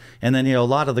this. And then, a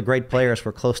lot of the great players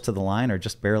were close to the line or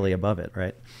just barely above it,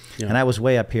 right? Yeah. And I was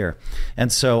way up here. And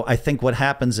so I think what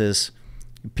happens is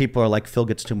people are like, Phil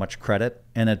gets too much credit,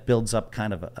 and it builds up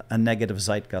kind of a negative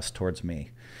zeitgeist towards me.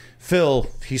 Phil,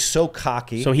 he's so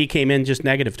cocky. So he came in just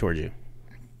negative towards you?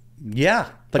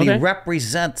 Yeah, but he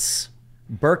represents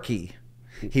Berkey.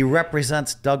 He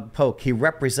represents Doug Polk. He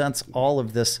represents all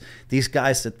of these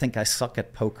guys that think I suck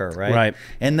at poker, right? Right.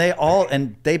 And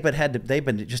they've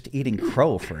been just eating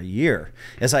crow for a year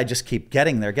as I just keep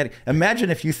getting there.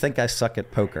 Imagine if you think I suck at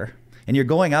poker, and you're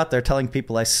going out there telling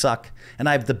people I suck, and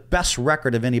I have the best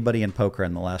record of anybody in poker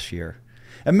in the last year.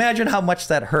 Imagine how much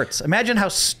that hurts. Imagine how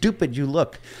stupid you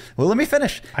look. Well, let me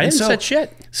finish. I didn't say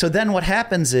shit. So then what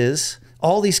happens is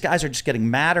all these guys are just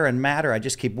getting madder and madder. I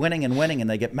just keep winning and winning, and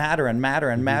they get madder and madder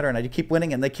and madder, and I keep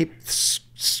winning, and they keep,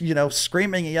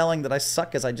 screaming and yelling that I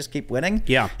suck as I just keep winning.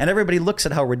 Yeah. And everybody looks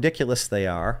at how ridiculous they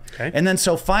are. Okay. And then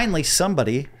so finally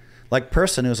somebody, like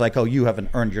person who's like, oh, you haven't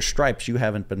earned your stripes. You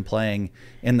haven't been playing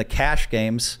in the cash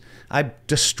games. I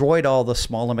destroyed all the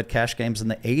small limit cash games in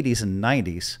the 80s and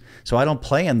 90s. So I don't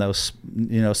play in those,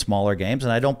 smaller games,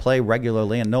 and I don't play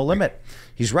regularly in no limit.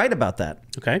 He's right about that.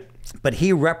 Okay. But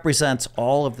he represents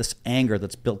all of this anger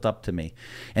that's built up to me.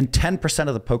 And 10%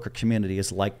 of the poker community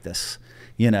is like this,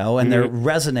 and they're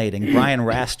resonating. Brian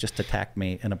Rast just attacked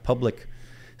me in a public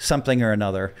something or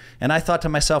another. And I thought to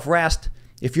myself, Rast,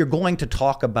 if you're going to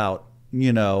talk about, if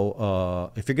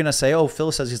you're going to say, oh,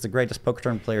 Phil says he's the greatest poker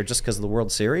tournament player just because of the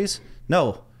World Series.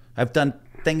 No, I've done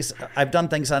things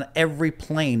on every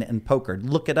plane in poker.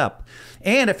 Look it up.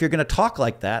 And if you're going to talk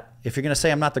like that, if you're going to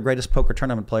say I'm not the greatest poker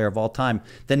tournament player of all time,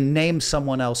 then name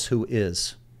someone else who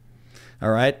is. All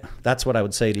right? That's what I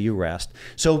would say to you, Rast.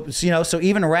 So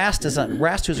even Rast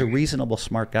who's a reasonable,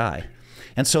 smart guy.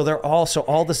 And so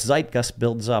all this zeitgeist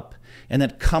builds up, and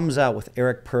then comes out with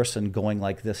Eric Persson going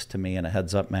like this to me in a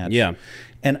heads-up match. Yeah.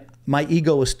 And my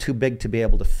ego was too big to be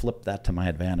able to flip that to my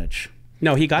advantage.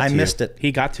 No, he got to you. I missed it.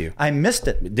 He got to you. I missed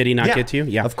it. Did he not get to you?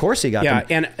 Yeah. Of course he got to me.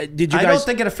 Yeah, and did you guys... I don't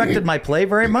think it affected my play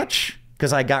very much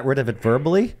because I got rid of it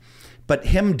verbally. But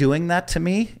him doing that to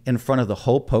me in front of the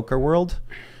whole poker world,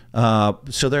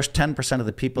 so there's 10% of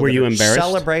the people that are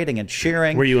celebrating and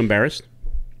cheering. Were you embarrassed?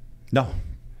 No.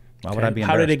 Why would I be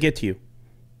embarrassed? How did it get to you?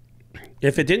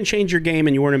 If it didn't change your game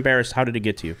and you weren't embarrassed, how did it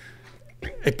get to you?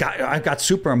 I got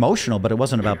super emotional, but it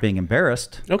wasn't about being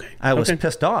embarrassed. Okay. I was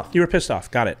pissed off. You were pissed off.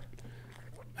 Got it.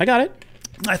 I got it.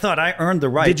 I thought I earned the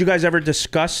right. Did you guys ever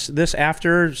discuss this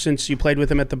after, since you played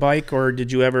with him at the bike, or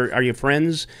are you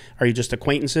friends? Are you just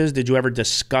acquaintances? Did you ever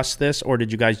discuss this, or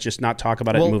did you guys just not talk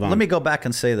about it and move on? Let me go back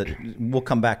and say that we'll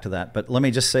come back to that, but let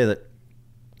me just say that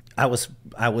I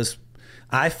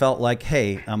felt like,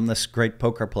 hey, I'm this great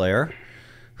poker player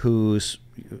who's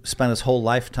spent his whole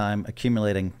lifetime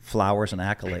accumulating flowers and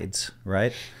accolades,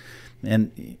 right?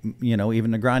 And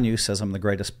even Negreanu says I'm the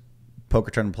greatest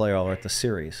poker tournament player all at the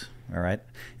series. All right,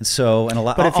 and so a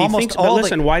lot. But if he thinks, but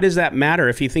listen, why does that matter?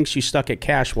 If he thinks you stuck at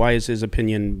cash, why is his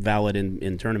opinion valid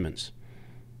in tournaments?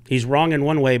 He's wrong in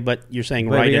one way, but you're saying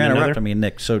right in another. You're interrupting me,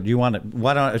 Nick. So do you want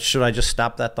to? Should I just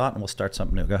stop that thought and we'll start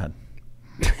something new? Go ahead.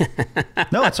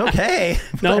 No, it's okay.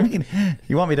 No, I mean,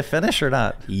 you want me to finish or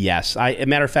not? Yes. A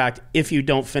matter of fact, if you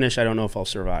don't finish, I don't know if I'll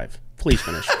survive. Please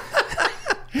finish.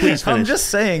 Please finish. I'm just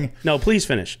saying. No, please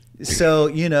finish. So,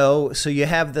 so you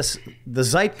have the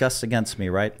zeitgeist against me,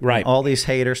 right? Right. All these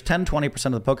haters, 10, 20%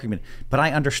 of the poker community. But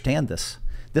I understand this.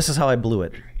 This is how I blew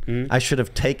it. I should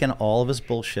have taken all of his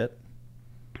bullshit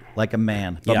like a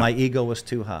man, but my ego was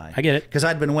too high. I get it. Because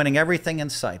I'd been winning everything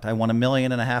in sight. I won $1.5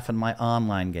 million in my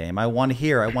online game. I won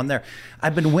here. I won there.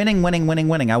 I've been winning.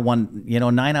 I won,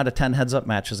 9 out of 10 heads-up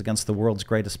matches against the world's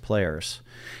greatest players.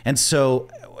 And so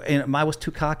I was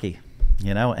too cocky.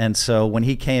 And so when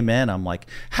he came in, I'm like,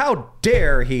 how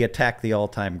dare he attack the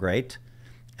all-time great?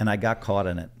 And I got caught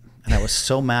in it. And I was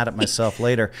so mad at myself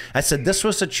later. I said, this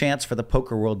was a chance for the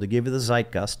poker world to give you the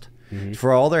zeitgeist,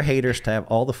 for all their haters to have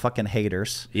all the fucking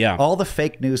haters, all the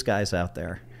fake news guys out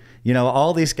there,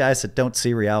 all these guys that don't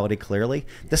see reality clearly.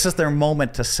 This is their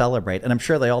moment to celebrate. And I'm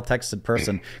sure they all texted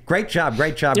Persson, great job,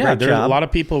 great job, great job. A lot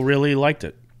of people really liked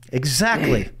it.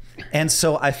 Exactly. And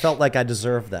so I felt like I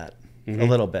deserved that. A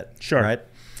little bit, sure, right?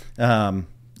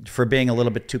 For being a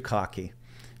little bit too cocky,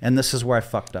 and this is where I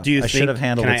fucked up. I should have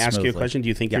handled it smoothly. Can I ask you a question? Do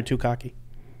you think you're too cocky?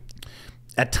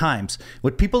 At times,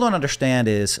 what people don't understand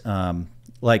is,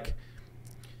 okay,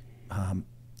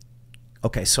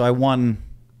 so I won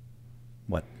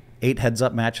 8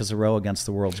 heads-up matches a row against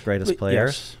the world's greatest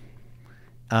players. Yes.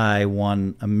 I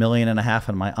won $1.5 million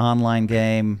in my online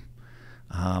game.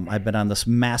 I've been on this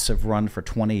massive run for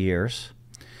 20 years.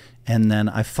 And then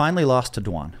I finally lost to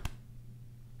Dwan,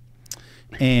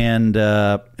 and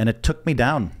it took me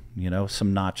down,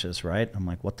 some notches, right? I'm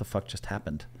like, what the fuck just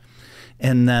happened?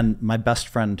 And then my best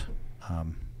friend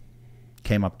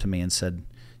came up to me and said,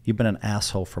 "You've been an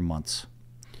asshole for months."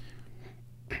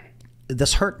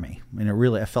 This hurt me.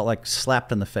 I felt like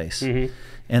slapped in the face.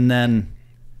 And then,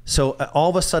 so all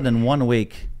of a sudden in 1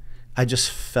 week, I just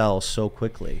fell so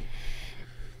quickly.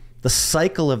 the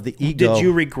cycle of the ego. Did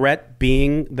you regret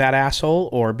being that asshole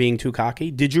or being too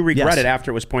cocky? Did you regret it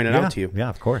after it was pointed out to you? Yeah,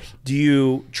 of course. Do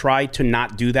you try to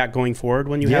not do that going forward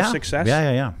when you have success?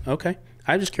 Yeah. Okay.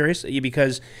 I'm just curious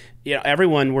because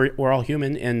everyone, we're all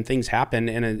human and things happen,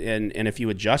 and if you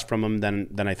adjust from them,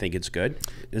 then I think it's good.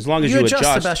 As long as you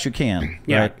adjust the best you can.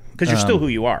 Yeah, right? because you're still who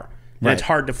you are. And right. it's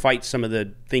hard to fight some of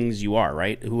the things you are,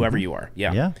 right? Whoever you are.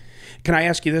 Yeah. Can I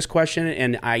ask you this question?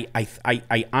 And I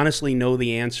honestly know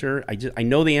the answer. I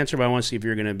know the answer, but I want to see if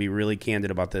you're going to be really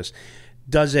candid about this.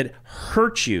 Does it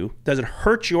hurt you? Does it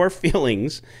hurt your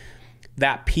feelings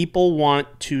that people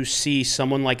want to see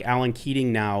someone like Alan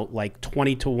Keating now like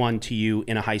 20-1 to you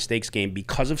in a high stakes game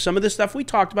because of some of the stuff we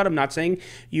talked about? I'm not saying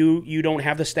you don't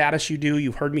have the status you do.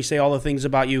 You've heard me say all the things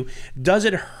about you. Does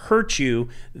it hurt you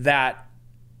that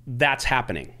that's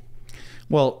happening?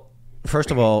 Well,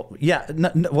 first of all, yeah.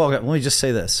 Well, let me just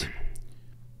say this.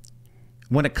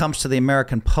 When it comes to the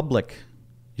American public,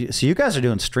 so you guys are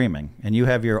doing streaming, and you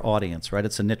have your audience, right?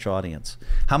 It's a niche audience.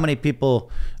 How many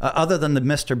people, other than the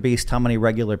Mr. Beast, how many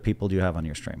regular people do you have on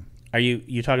your stream? Are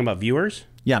you talking about viewers?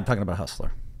 Yeah, I'm talking about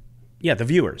Hustler. Yeah, the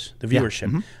viewers, the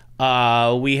viewership. Yeah.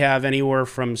 Mm-hmm. We have anywhere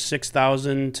from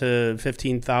 6,000 to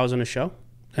 15,000 a show,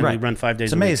 and right. we run 5 days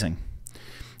it's a week. Amazing.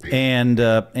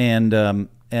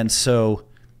 And so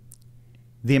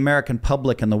the American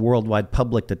public and the worldwide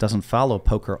public that doesn't follow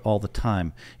poker all the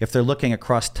time, if they're looking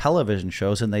across television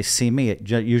shows and they see me,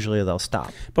 usually they'll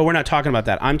stop. But we're not talking about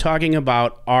that. I'm talking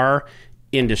about our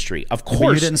industry. Of course.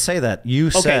 But you didn't say that.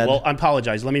 You said... Okay, well, I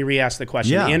apologize. Let me re-ask the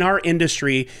question. Yeah. In our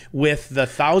industry, with the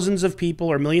thousands of people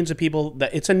or millions of people,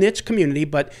 it's a niche community,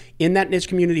 but in that niche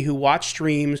community who watch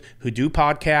streams, who do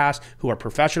podcasts, who are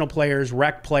professional players,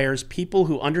 rec players, people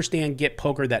who understand, get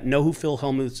poker, that know who Phil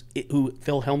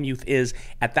Hellmuth is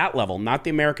at that level, not the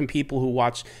American people who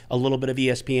watch a little bit of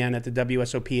ESPN at the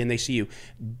WSOP and they see you.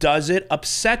 Does it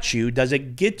upset you? Does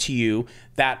it get to you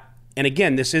that... And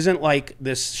again, this isn't like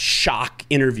this shock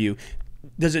interview.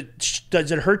 Does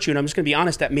it hurt you? And I'm just going to be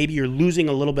honest that maybe you're losing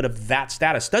a little bit of that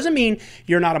status. Doesn't mean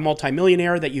you're not a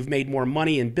multimillionaire, that you've made more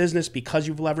money in business because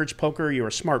you've leveraged poker. You're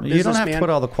a smart businessman. You don't have to put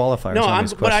all the qualifiers on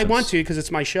these questions. But I want to because it's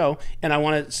my show and I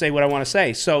want to say what I want to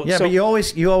say. But you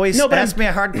always ask me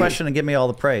a hard question and give me all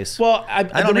the praise. Well, I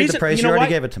don't need the praise. You already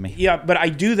gave it to me. Yeah, but I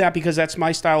do that because that's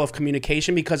my style of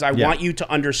communication, because I want you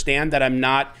to understand that I'm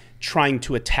not trying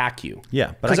to attack you.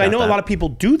 Yeah, because I know a lot of people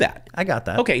do that. I got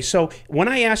that. Okay, so when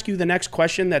I ask you the next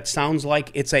question that sounds like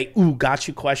it's a got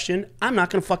you question, I'm not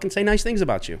going to fucking say nice things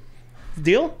about you.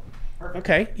 Deal?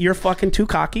 Okay, you're fucking too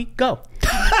cocky. Go.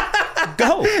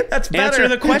 Go. That's better. Answer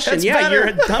the question. That's yeah, better. You're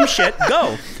a dumb shit.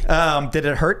 Go. Did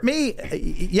it hurt me?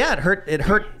 Yeah, it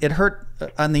hurt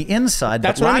on the inside.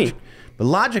 That's what I mean. But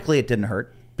logically, it didn't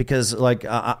hurt because, like,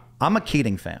 I'm a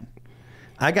Keating fan.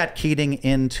 I got Keating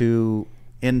into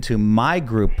my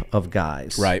group of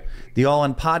guys, right? The All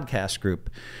In podcast group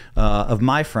of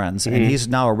my friends, and he's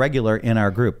now a regular in our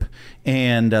group,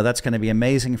 and that's going to be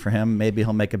amazing for him. Maybe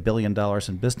he'll make $1 billion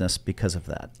in business because of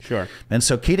that. Sure. And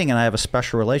so Keating and I have a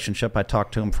special relationship. I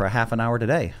talked to him for a half an hour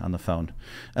today on the phone.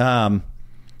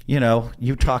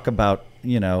 You talk about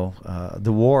the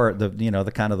war,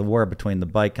 the kind of the war between the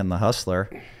bike and the hustler.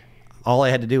 All I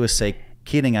had to do was say,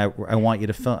 Keating, I want you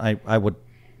to film.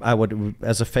 I would,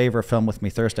 as a favor, film with me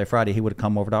Thursday, Friday. He would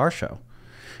come over to our show.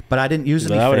 But I didn't use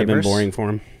any favors. That would have been boring for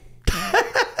him.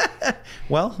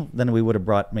 Well, then we would have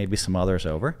brought maybe some others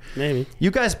over. Maybe.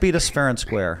 You guys beat us fair and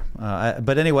square.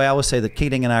 But anyway, I would say that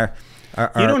Keating and I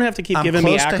are you don't have to keep giving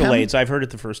me accolades. I've heard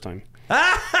it the first time.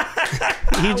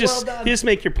 You just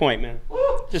make your point, man.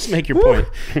 Just make your point.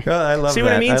 I love See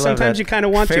what I mean? Sometimes you kind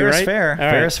of want fair to, right? Fair is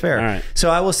fair. Fair is fair. All right. So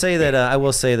I will say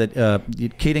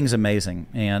that Keating's amazing,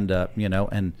 and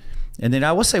and then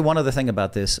I will say one other thing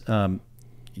about this.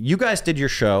 You guys did your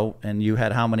show, and you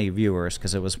had how many viewers?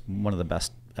 Because it was one of the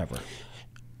best ever.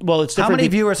 Well, it's different. How many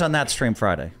viewers on that stream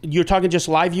Friday? You're talking just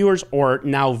live viewers, or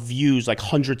now views, like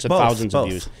hundreds of thousands of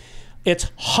views?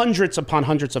 It's hundreds upon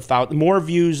hundreds of thousands, more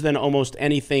views than almost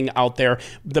anything out there.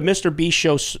 The Mr. Beast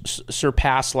show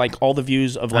surpassed like all the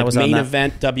views of like main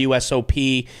event,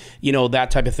 WSOP,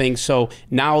 that type of thing. So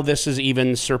now this is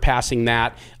even surpassing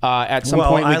that. At some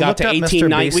point we got to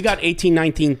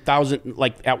 19,000.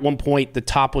 Like at one point the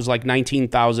top was like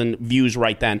 19,000 views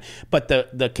right then. But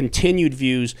the continued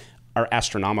views are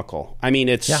astronomical. I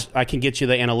mean, I can get you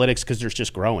the analytics because there's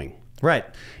just growing. Right.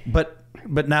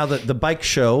 But now the bike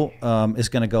show is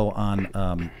going to go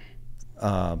on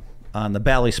the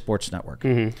Bally Sports Network,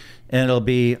 and it'll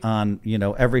be on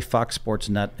every Fox Sports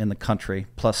net in the country,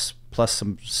 plus plus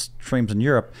some streams in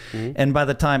Europe. And by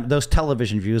the time those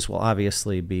television views will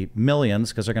obviously be millions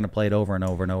because they're going to play it over and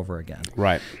over and over again.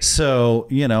 Right. So,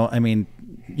 I mean,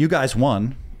 you guys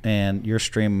won and your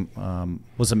stream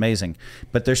was amazing.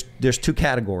 But there's two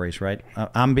categories, right?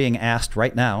 I'm being asked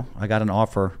right now. I got an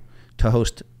offer to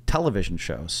host television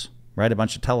shows, right? A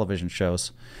bunch of television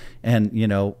shows. And,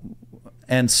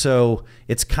 and so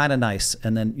it's kind of nice.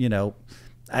 And then,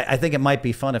 I think it might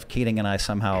be fun if Keating and I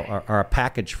somehow are a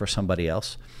package for somebody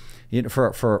else,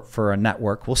 for a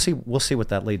network. We'll see what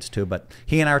that leads to. But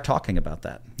he and I are talking about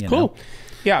that. Cool.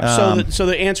 Yeah. So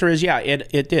the answer is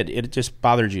it did. It just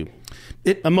bothered you,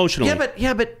 emotionally.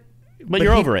 Yeah, but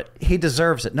you're over it. He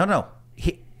deserves it. No.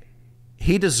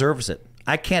 He deserves it.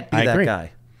 I can't be that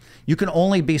guy. You can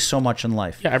only be so much in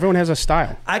life. Yeah. Everyone has a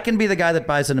style. I can be the guy that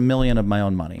buys in $1 million of my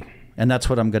own money, and that's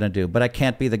what I'm going to do. But I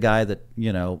can't be the guy that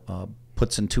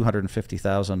puts in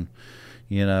 $250,000,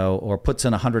 or puts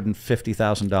in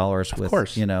 $150,000 with,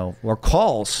 course. Or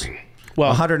calls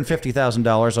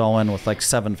 $150,000 all in with like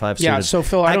 7.5 suited. Yeah, so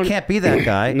Phil, I can't be that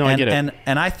guy. No, I get it.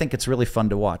 And I think it's really fun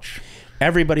to watch.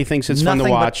 Everybody thinks it's fun to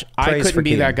watch. I couldn't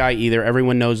be that guy either.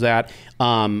 Everyone knows that.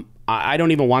 I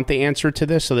don't even want the answer to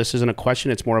this, so this isn't a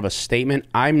question. It's more of a statement.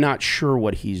 I'm not sure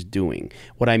what he's doing.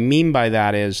 What I mean by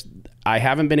that is I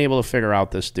haven't been able to figure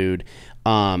out this dude.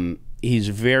 He's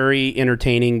very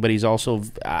entertaining, but he's also,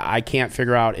 I can't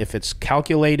figure out if it's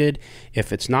calculated,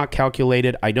 if it's not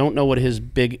calculated. I don't know what his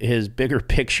bigger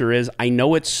picture is. I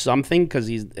know it's something because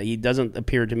he doesn't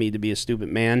appear to me to be a stupid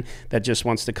man that just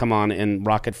wants to come on and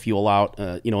rocket fuel out,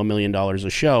 $1 million a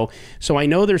show. So I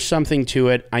know there's something to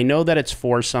it. I know that it's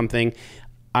for something.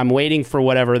 I'm waiting for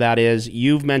whatever that is.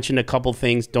 You've mentioned a couple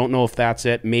things. Don't know if that's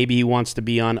it. Maybe he wants to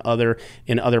be on other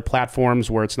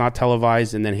platforms where it's not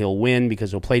televised, and then he'll win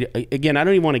because he'll play. Again, I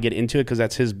don't even want to get into it because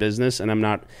that's his business, and I'm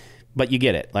not. But you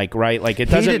get it, right? Like it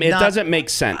doesn't make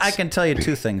sense. I can tell you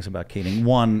two things about Keating.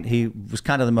 One, he was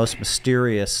kind of the most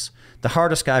mysterious, the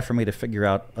hardest guy for me to figure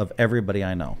out of everybody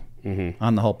I know.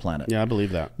 On the whole planet. Yeah, I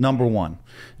believe that. Number one.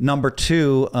 Number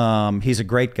two, he's a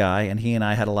great guy, and he and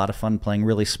I had a lot of fun playing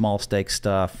really small stake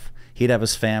stuff. He'd have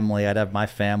his family, I'd have my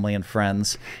family and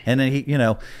friends, and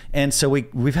then and so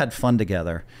we've had fun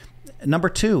together. Number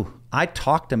two, I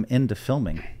talked him into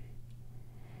filming.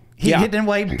 He didn't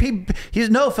wait.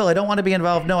 He's no, Phil, I don't want to be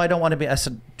involved. No, I don't want to be. I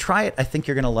said, try it. I think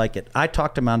you're going to like it. I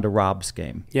talked him onto Rob's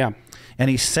game. Yeah, and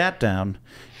he sat down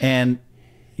and.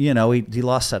 He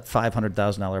lost that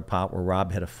 $500,000 pot where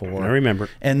Rob hit a 4. I remember.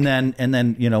 And then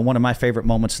one of my favorite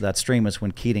moments of that stream is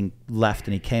when Keating left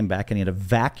and he came back and he had a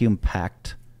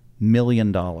vacuum-packed $1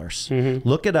 million.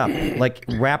 Look it up, like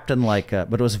wrapped in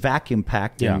but it was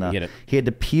vacuum-packed. Yeah, I get it. He had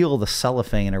to peel the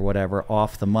cellophane or whatever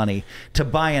off the money to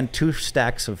buy in 2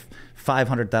 stacks of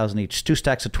 $500,000 each, 2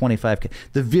 stacks of $25,000.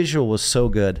 The visual was so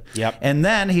good. Yep. And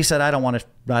then he said, I don't want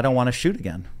to shoot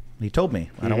again. He told me,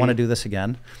 I don't want to do this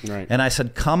again. Right. And I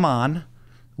said, come on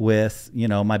with,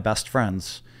 my best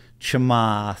friends,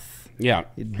 Chamath,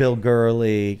 Bill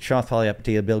Gurley, Chamath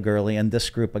Palihapitiya, Bill Gurley, and this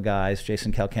group of guys.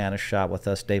 Jason Calcanis shot with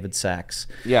us, David Sachs.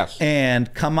 Yes.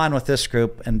 And come on with this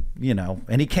group. And,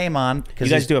 and he came on. You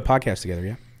guys do a podcast together,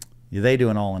 yeah? They do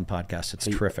an all-in podcast. It's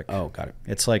terrific. Oh, got it.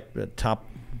 It's like the top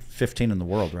 15 in the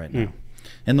world right now.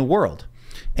 In the world.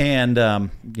 And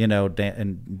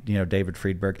David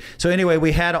Friedberg. So anyway,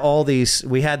 we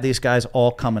had these guys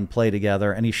all come and play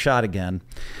together, and he shot again,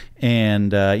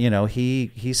 and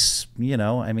he's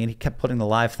he kept putting the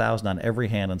live 1,000 on every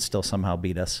hand and still somehow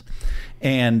beat us,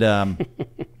 and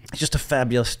he's just a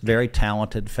fabulous, very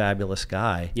talented, fabulous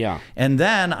guy. Yeah. And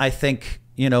then I think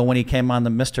when he came on the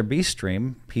Mr. Beast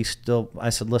stream, I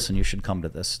said, listen, you should come to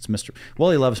this. It's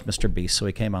he loves Mr. Beast, so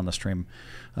he came on the stream.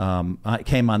 I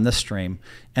came on this stream,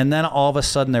 and then all of a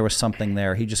sudden there was something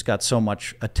there. He just got so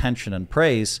much attention and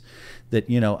praise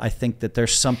that I think that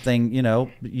there's something.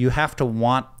 You have to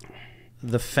want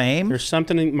the fame. There's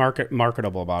something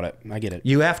marketable about it. I get it.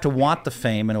 You have to want the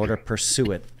fame in order to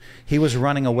pursue it. He was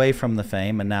running away from the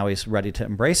fame, and now he's ready to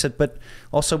embrace it. But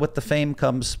also with the fame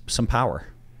comes some power.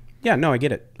 Yeah, no, I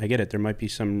get it. There might be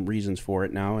some reasons for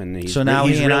it now, and he's so now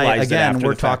he's he and I again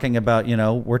we're talking about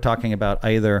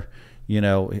either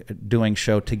doing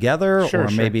show together, sure.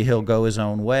 Maybe he'll go his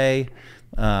own way.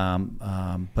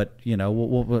 But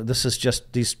this is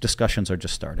just, these discussions are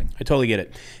just starting. I totally get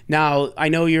it. Now I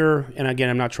know and again,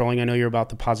 I'm not trolling. I know you're about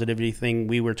the positivity thing.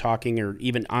 We were talking, or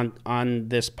even on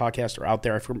this podcast or out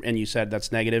there, and you said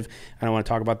that's negative. I don't want to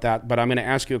talk about that, but I'm going to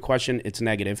ask you a question. It's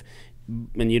negative,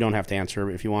 and you don't have to answer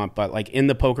if you want. But like in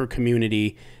the poker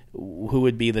community, who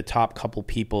would be the top couple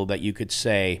people that you could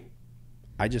say,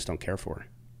 I just don't care for?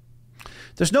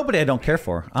 There's nobody I don't care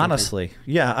for, honestly. Okay.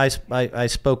 Yeah, I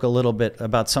spoke a little bit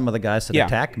about some of the guys that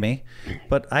attacked me,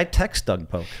 but I text Doug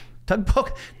Polk.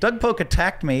 Doug Polk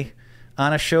attacked me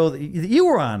on a show that you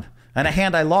were on, and a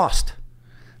hand I lost.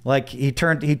 Like he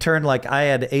turned like I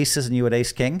had aces and you had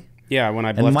ace king. Yeah, when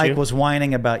I bluffed and Mike you. was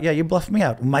whining about, you bluffed me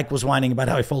out. Mike was whining about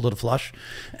how I folded a flush.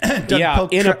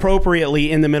 Polk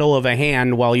inappropriately in the middle of a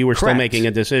hand while you were Correct. still making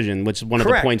a decision, which is one of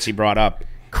the points he brought up.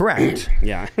 Correct.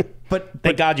 Yeah. But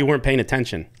thank God you weren't paying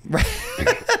attention. Right.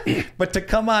 But to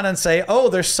come on and say, oh,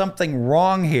 there's something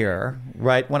wrong here,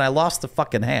 right? When I lost the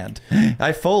fucking hand,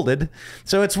 I folded.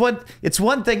 So it's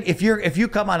one thing if you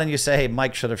come on and you say, hey,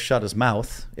 Mike should have shut his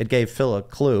mouth. It gave Phil a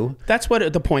clue. That's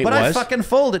what the point was. But I fucking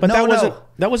folded. But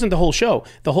that wasn't the whole show.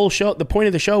 The point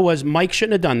of the show was Mike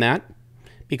shouldn't have done that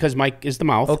because Mike is the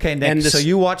mouth. Okay, Nick, so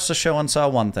you watched the show and saw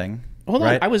one thing. Hold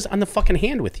right? on. I was on the fucking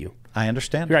hand with you. I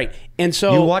understand. Right. And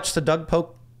so you watched the Doug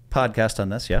Polk podcast on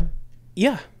this, yeah?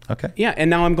 Yeah. Okay. Yeah, and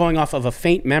now I'm going off of a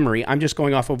faint memory. I'm just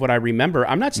going off of what I remember.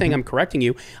 I'm not saying I'm correcting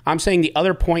you. I'm saying the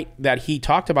other point that he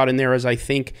talked about in there is I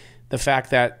think the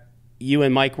fact that you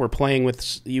and Mike were playing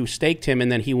with, you staked him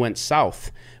and then he went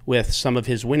south with some of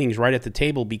his winnings right at the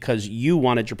table because you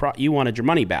wanted your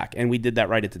money back, and we did that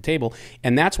right at the table,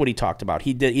 and that's what he talked about.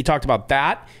 He talked about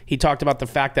that. He talked about the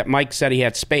fact that Mike said he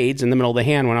had spades in the middle of the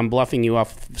hand when I'm bluffing you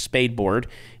off spade board.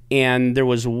 And there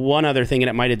was one other thing, and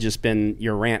it might have just been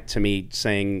your rant to me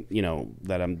saying,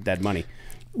 that I'm dead money.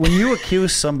 When you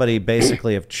accuse somebody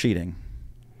basically of cheating,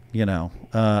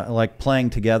 like playing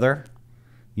together,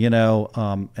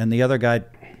 and the other guy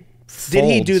folds. Did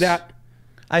he do that?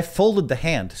 I folded the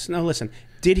hand. No, listen.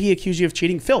 Did he accuse you of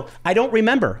cheating? Phil, I don't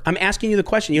remember. I'm asking you the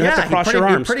question. You don't have to cross your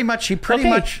arms. He pretty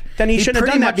much. Then he shouldn't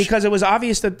have done that because it was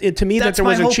obvious to me that there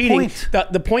wasn't cheating.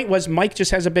 The point was Mike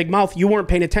just has a big mouth. You weren't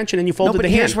paying attention and you folded the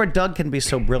hand. Here's where Doug can be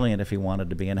so brilliant if he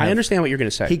wanted to be. I understand what you're going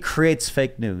to say. He creates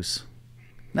fake news.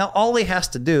 Now, all he has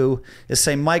to do is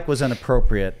say Mike was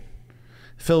inappropriate.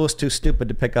 Phil was too stupid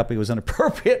to pick up. He was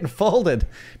inappropriate and folded.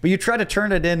 But you try to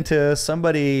turn it into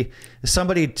somebody.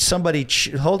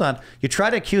 Hold on. You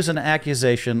try to accuse an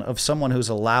accusation of someone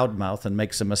who's a loudmouth and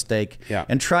makes a mistake,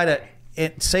 and try to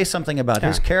say something about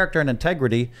his character and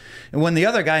integrity. And when the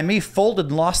other guy, me, folded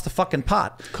and lost the fucking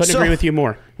pot. Couldn't agree with you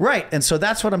more. Right. And so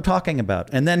that's what I'm talking about.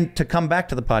 And then to come back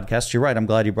to the podcast, you're right. I'm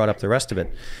glad you brought up the rest of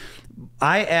it.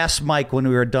 I asked Mike when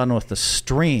we were done with the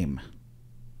stream.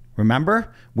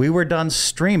 Remember? We were done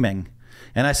streaming.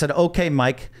 And I said, okay,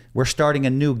 Mike, we're starting a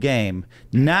new game.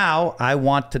 Now I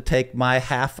want to take my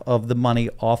half of the money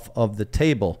off of the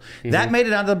table. Mm-hmm. That made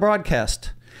it onto the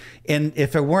broadcast. And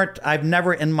if it weren't, I've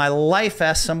never in my life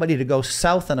asked somebody to go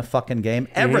south in a fucking game,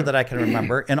 ever that I can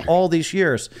remember in all these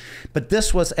years. But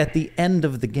this was at the end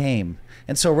of the game.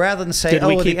 And so rather than say, at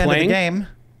the end of the game,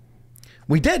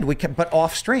 we did. We kept, but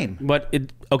off stream. But,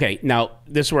 okay, now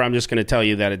this is where I'm just going to tell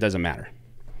you that it doesn't matter.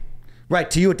 Right,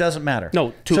 to you it doesn't matter.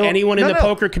 No, anyone in the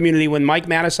poker community, when Mike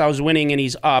Mattisau was winning and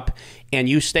he's up and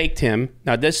you staked him,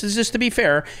 now this is just to be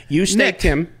fair, you staked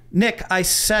him. Nick, I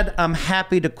said I'm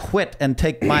happy to quit and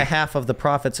take my half of the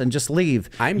profits and just leave.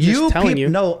 I'm just telling you.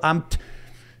 No,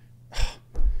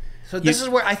 So this is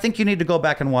where I think you need to go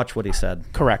back and watch what he said.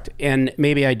 Correct, and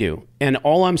maybe I do. And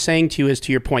all I'm saying to you is,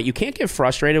 to your point, you can't get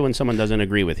frustrated when someone doesn't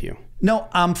agree with you. No,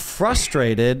 I'm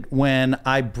frustrated when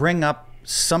I bring up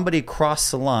somebody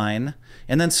cross the line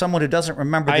and then someone who doesn't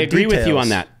remember the details. I agree with you on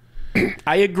that.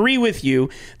 I agree with you.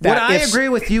 What I agree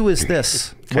with you is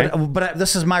this. Okay. But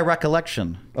this is my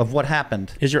recollection of what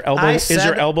happened. Is your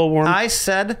elbow warm? I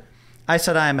said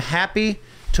I am happy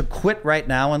to quit right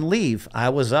now and leave. I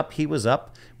was up, he was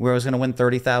up, where I was going to win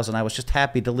 $30,000. I was just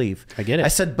happy to leave. I get it. I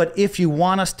said, but if you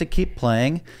want us to keep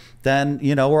playing, then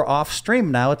we're off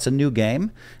stream now. It's a new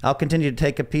game. I'll continue to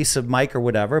take a piece of Mike or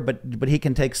whatever, but he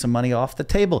can take some money off the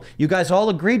table. You guys all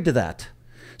agreed to that.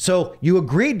 So you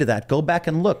agreed to that. Go back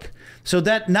and look. So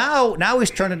that now he's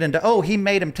turned it into, he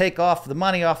made him take off the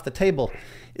money off the table.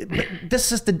 But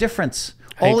this is the difference.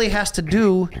 All Doug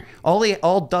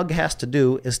has to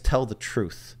do is tell the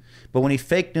truth. But when he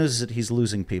fake news it, he's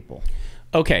losing people.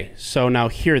 Okay, so now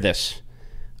hear this.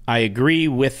 I agree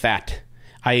with that.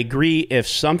 I agree if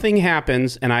something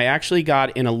happens, and I actually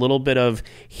got in a little bit of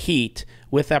heat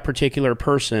with that particular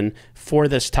person for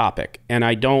this topic, and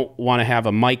I don't want to have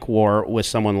a mic war with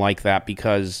someone like that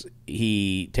because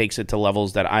he takes it to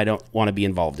levels that I don't want to be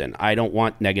involved in. I don't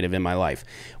want negative in my life.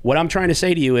 What I'm trying to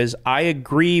say to you is I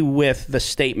agree with the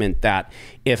statement that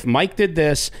if Mike did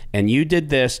this and you did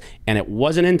this and it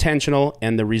wasn't intentional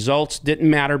and the results didn't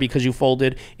matter because you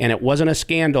folded and it wasn't a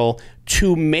scandal,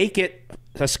 to make it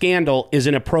a scandal is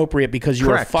inappropriate because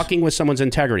you are fucking with someone's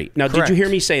integrity. Now, did you hear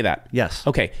me say that? Yes.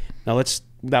 Okay. Now let's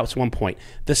That's one point.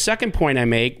 The second point I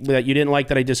make that you didn't like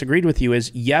that I disagreed with you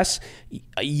is yes,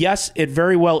 it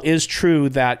very well is true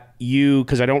that you,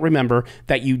 because I don't remember,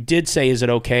 that you did say, is it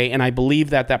okay? And I believe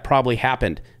that probably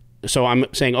happened. So I'm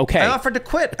saying, okay. I offered to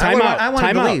quit. I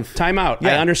wanted to leave. Time out.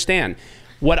 Yeah. I understand.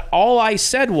 What all I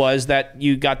said was that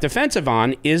you got defensive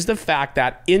on is the fact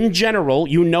that in general,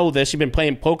 you know this, you've been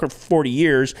playing poker for 40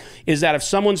 years, is that if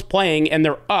someone's playing and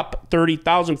they're up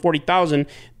 30,000, 40,000,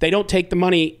 they don't take the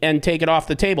money and take it off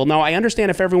the table. Now, I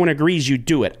understand if everyone agrees, you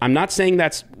do it. I'm not saying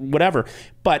that's whatever,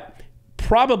 but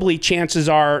probably chances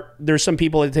are there's some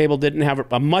people at the table didn't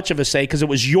have much of a say because it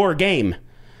was your game,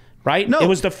 right? No, it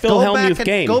was the Phil Hellmuth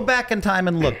game. Go back in time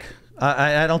and look.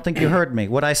 I don't think you heard me.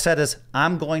 What I said is,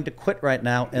 I'm going to quit right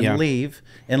now and leave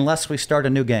unless we start a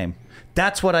new game.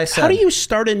 That's what I said. How do you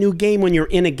start a new game when you're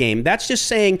in a game? That's just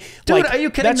saying, dude, are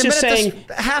you kidding? That's just saying,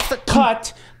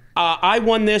 cut. I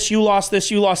won this. You lost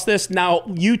this. You lost this. Now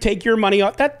you take your money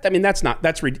off.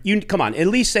 That's you. Come on, at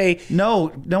least say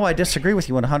no. I disagree with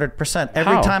you 100%.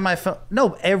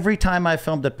 Every time I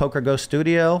filmed at Poker Go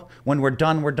Studio, when we're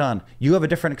done, we're done. You have a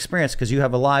different experience because you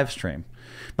have a live stream.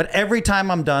 But every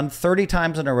time I'm done, 30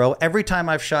 times in a row, every time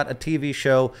I've shot a TV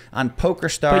show on Poker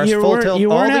Stars, Full Tilt,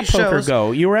 all these shows. Poker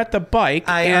Go. You were at the bike.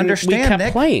 I understand, we kept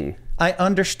Nick. Playing. I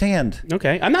understand.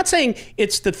 Okay, I'm not saying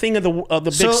it's the thing of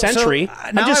the big century.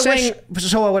 I'm just saying.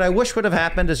 So what I wish would have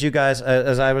happened is you guys,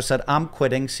 as I was said, I'm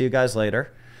quitting. See you guys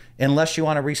later. Unless you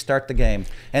want to restart the game.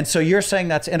 And so you're saying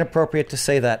that's inappropriate to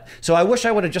say that. So I wish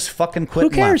I would have just fucking quit. Who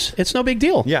cares? And left. It's no big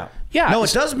deal. Yeah. No,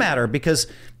 it does matter because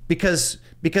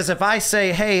if I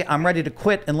say, hey, I'm ready to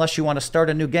quit unless you want to start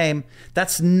a new game,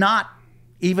 that's not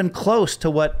even close to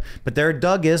what. But there,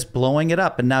 Doug is blowing it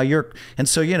up, and now you're. And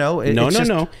so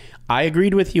No. I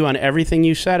agreed with you on everything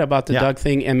you said about the Doug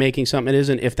thing and making something it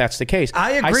isn't. If that's the case,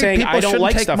 I agree. Saying people I don't shouldn't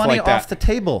like take stuff money like that. off the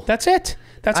table. That's it.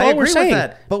 That's I all agree we're saying. With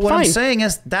that. But what Fine. I'm saying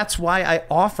is that's why I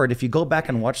offered. If you go back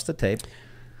and watch the tape.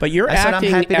 But you're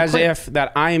acting as if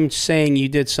that I'm saying you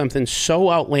did something so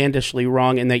outlandishly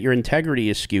wrong and that your integrity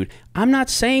is skewed. I'm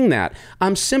not saying that.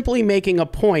 I'm simply making a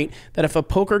point that if a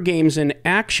poker game's in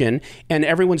action and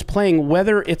everyone's playing,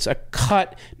 whether it's a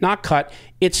cut, not cut,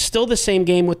 it's still the same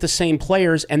game with the same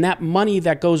players, and that money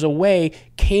that goes away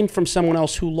came from someone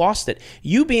else who lost it.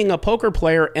 You being a poker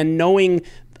player and knowing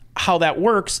how that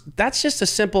works, that's just a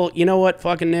simple, you know what,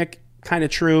 fucking Nick, kind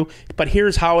of true, but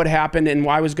here's how it happened and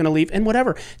why I was going to leave and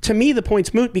whatever. To me, the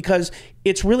point's moot because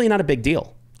it's really not a big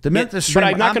deal. But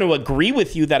I'm not going to agree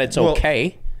with you that it's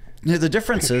okay. The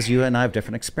difference is you and I have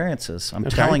different experiences. I'm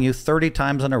telling you 30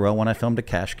 times in a row when I filmed a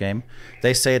cash game,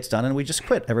 they say it's done and we just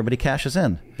quit. Everybody cashes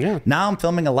in. Yeah. Now I'm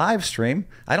filming a live stream.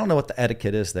 I don't know what the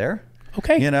etiquette is there.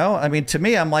 Okay. I mean, to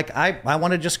me, I'm like, I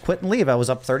want to just quit and leave. I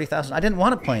was up 30,000. I didn't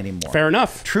want to play anymore. Fair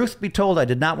enough. Truth be told, I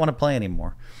did not want to play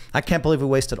anymore. I can't believe we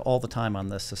wasted all the time on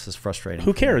this. This is frustrating.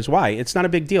 Who cares? Why? It's not a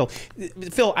big deal.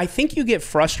 Phil, I think you get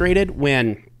frustrated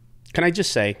when, can I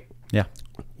just say? Yeah.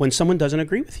 When someone doesn't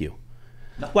agree with you.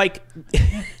 Like,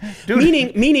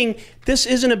 meaning this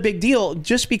isn't a big deal.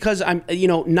 Just because I'm,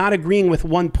 not agreeing with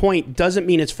one point doesn't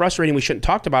mean it's frustrating. We shouldn't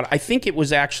talk about it. I think it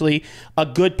was actually a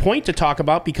good point to talk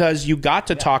about because you got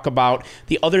to talk about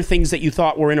the other things that you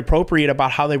thought were inappropriate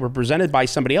about how they were presented by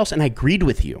somebody else, and I agreed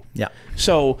with you. Yeah.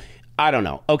 So I don't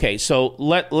know. Okay, so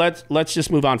let's just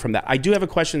move on from that. I do have a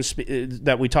question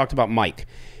that we talked about Mike.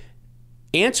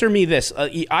 Answer me this.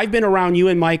 I've been around you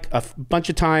and Mike a bunch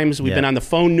of times. We've been on the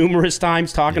phone numerous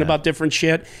times talking about different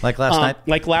shit. Like last night?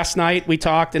 Like last night we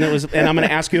talked, and and I'm going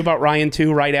to ask you about Ryan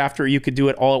too right after. You could do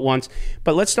it all at once.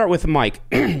 But let's start with Mike.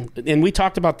 And we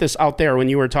talked about this out there when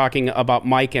you were talking about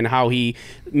Mike and how he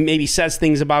maybe says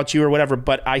things about you or whatever.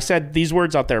 But I said these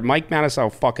words out there. Mike Matusow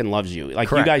fucking loves you. Like,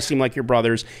 correct. You guys seem like you're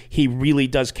brothers. He really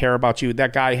does care about you.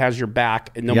 That guy has your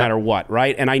back no matter what,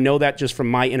 right? And I know that just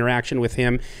from my interaction with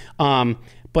him.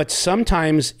 But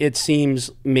sometimes it seems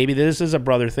maybe this is a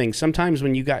brother thing. Sometimes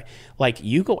when you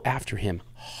go after him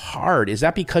hard, is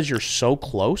that because you're so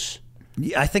close?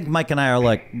 Yeah, I think Mike and I are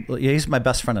like, he's my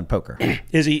best friend in poker.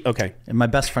 Is he? Okay. And my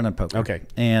best friend in poker. Okay.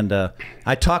 And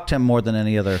I talk to him more than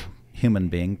any other human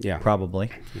being, probably.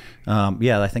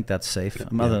 I think that's safe.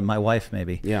 Other than my wife,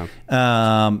 maybe. Yeah.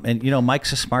 And,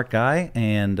 Mike's a smart guy,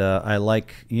 and I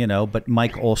like, but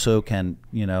Mike also can,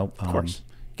 of course,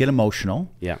 get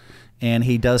emotional. Yeah. And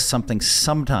he does something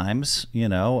sometimes, he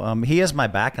has my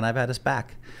back and I've had his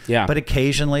back. Yeah. But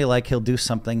occasionally, like, he'll do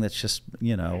something that's just, a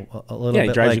little bit. Yeah,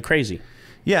 he drives you crazy.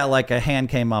 Yeah, like a hand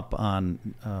came up on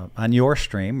your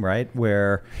stream, right,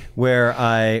 where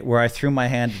I threw my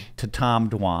hand to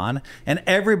Tom Dwan, and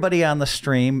everybody on the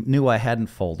stream knew I hadn't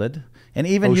folded, and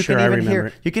even you can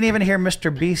even hear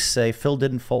Mr. Beast say Phil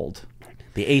didn't fold.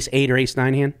 The ace-8 or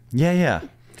ace-9 hand? Yeah, yeah.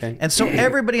 Okay. And so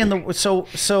everybody in the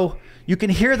so you can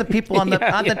hear the people on the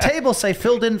the table say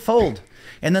Phil didn't fold,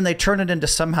 and then they turn it into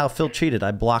somehow Phil cheated.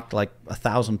 I blocked like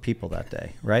 1,000 people that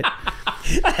day, right?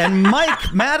 And Mike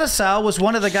Matusow was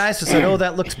one of the guys who said, "Oh,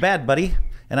 that looks bad, buddy."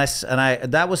 And I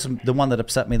that was the one that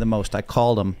upset me the most. I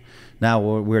called him. Now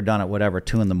we're done at whatever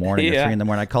 2 in the morning or 3 in the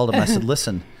morning. I called him. I said,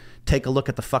 "Listen, take a look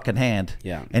at the fucking hand."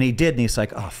 Yeah. And he did, and he's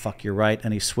like, "Oh fuck, you're right."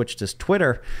 And he switched his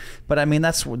Twitter. But I mean,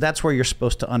 that's where you're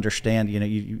supposed to understand. You know,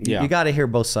 you got to hear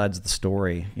both sides of the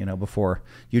story, you know, before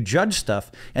you judge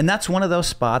stuff. And that's one of those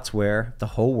spots where the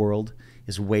whole world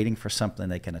is waiting for something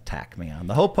they can attack me on.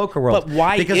 The whole poker world. But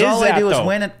why because is all that, I do though? is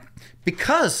win it.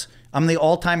 Because I'm the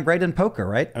all-time great in poker,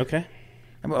 right? Okay.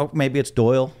 Well, maybe it's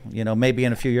Doyle. You know, maybe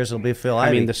in a few years it'll be Phil Ivey.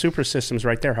 I mean, the super system's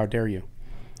right there. How dare you?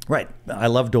 Right. I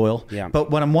love Doyle. Yeah. But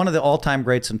when I'm one of the all-time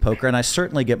greats in poker, and I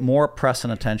certainly get more press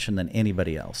and attention than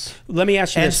anybody else. Let me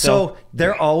ask you And this, so Phil.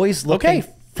 they're always looking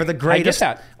for the greatest.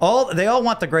 I get that. They all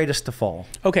want the greatest to fall.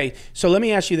 Okay, so let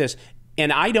me ask you this,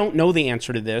 and I don't know the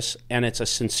answer to this, and it's a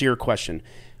sincere question.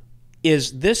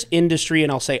 Is this industry,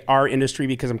 and I'll say our industry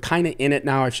because I'm kind of in it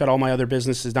now. I've shut all my other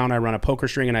businesses down. I run a poker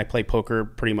string and I play poker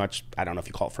pretty much, I don't know if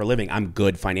you call it for a living. I'm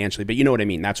good financially, but you know what I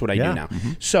mean. That's what I do now.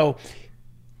 Mm-hmm. So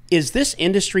is this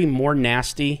industry more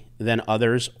nasty than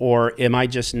others, or am I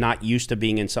just not used to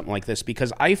being in something like this?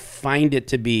 Because I find it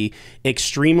to be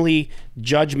extremely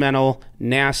judgmental,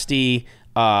 nasty,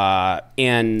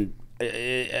 and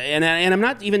I'm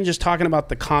not even just talking about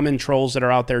the common trolls that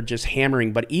are out there just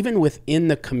hammering, but even within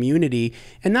the community,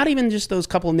 and not even just those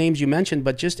couple of names you mentioned,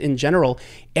 but just in general,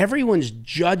 everyone's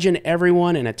judging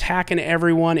everyone and attacking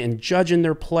everyone and judging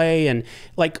their play. And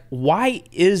like, why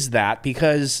is that?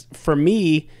 Because for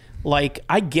me, like,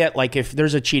 I get, like, if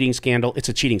there's a cheating scandal, it's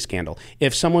a cheating scandal.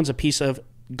 If someone's a piece of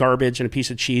garbage and a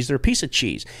piece of cheese, they're a piece of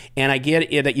cheese. And I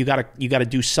get it that you gotta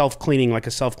do self-cleaning, like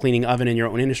a self-cleaning oven in your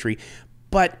own industry.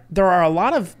 But there are a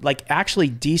lot of, like, actually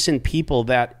decent people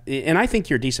that, and I think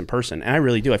you're a decent person, and I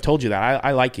really do. I've told you that.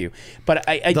 I like you. But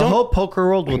I don't. The whole poker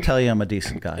world will tell you I'm a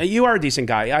decent guy. You are a decent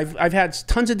guy. I've had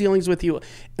tons of dealings with you,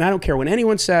 and I don't care when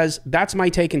anyone says, that's my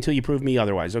take until you prove me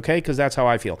otherwise, okay? Because that's how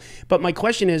I feel. But my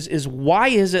question is why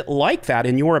is it like that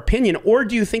in your opinion? Or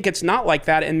do you think it's not like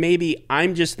that, and maybe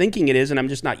I'm just thinking it is, and I'm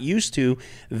just not used to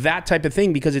that type of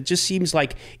thing, because it just seems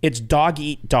like it's dog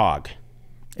eat dog.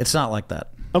 It's not like that.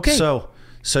 Okay.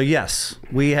 So yes,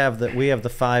 we have the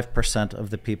 5% of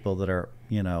the people that are,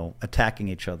 you know, attacking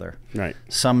each other. Right.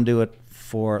 Some do it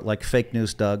for, like, Fake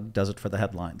News Doug does it for the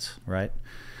headlines, right?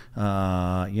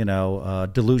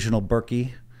 Delusional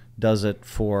Berkey does it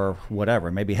for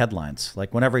whatever, maybe headlines.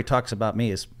 Like, whenever he talks about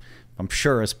me, I'm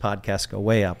sure his podcasts go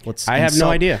way up. I have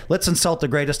no idea. Let's insult the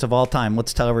greatest of all time.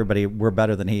 Let's tell everybody we're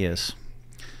better than he is.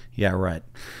 Yeah, right.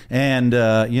 And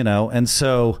and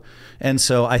so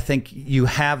I think you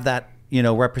have that. You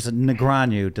know, Represent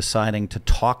Negreanu deciding to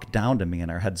talk down to me in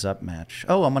our heads-up match.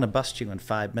 Oh, I'm going to bust you in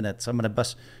 5 minutes. I'm going to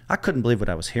bust. I couldn't believe what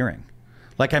I was hearing.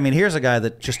 Like, I mean, here's a guy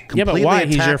that just completely but why?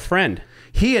 attacked. He's your friend.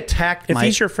 He attacked If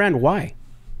he's your friend, why?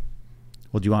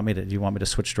 Well, do you want me to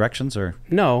switch directions, or?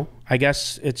 No, I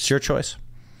guess it's your choice.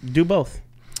 Do both.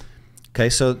 Okay,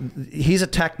 so he's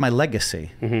attacked my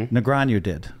legacy. Mm-hmm. Negreanu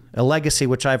did. A legacy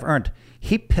which I've earned.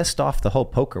 He pissed off the whole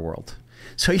poker world.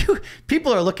 So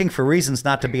people are looking for reasons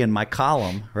not to be in my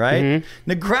column, right?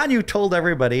 Mm-hmm. Negreanu told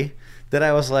everybody that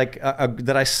I was like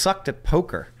that I sucked at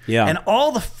poker. Yeah. And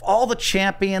all the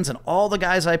champions and all the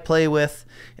guys I play with,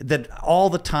 that all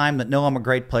the time that know I'm a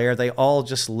great player, they all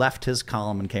just left his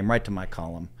column and came right to my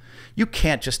column. You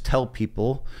can't just tell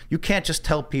people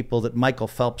that Michael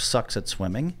Phelps sucks at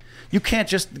swimming. You can't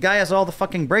just, the guy has all the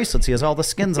fucking bracelets. He has all the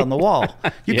skins on the wall.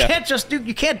 You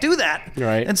can't do that.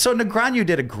 Right. And so Negreanu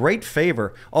did a great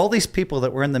favor. All these people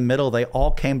that were in the middle, they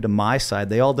all came to my side.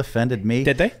 They all defended me.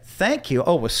 Did they? Thank you.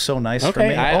 Oh, it was so nice for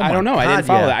me. I don't know. I didn't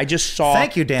follow that. I just saw.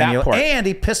 Thank you, Daniel. That part. And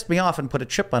he pissed me off and put a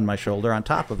chip on my shoulder on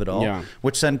top of it all, Yeah.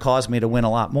 which then caused me to win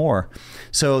a lot more.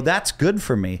 So that's good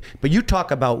for me. But you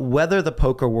talk about whether the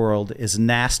poker world is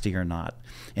nasty or not.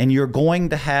 And you're going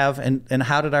to have, and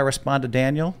how did I respond to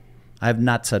Daniel? I have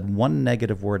not said one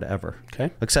negative word ever.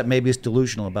 Okay. Except maybe he's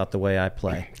delusional about the way I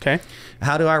play. Okay.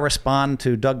 How do I respond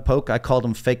to Doug Polk? I called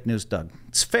him Fake News Doug.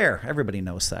 It's fair. Everybody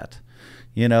knows that.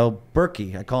 You know,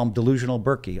 Berkey, I call him Delusional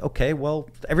Berkey. Okay, well,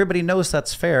 everybody knows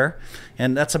that's fair.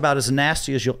 And that's about as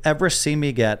nasty as you'll ever see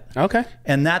me get. Okay.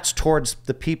 And that's towards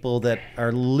the people that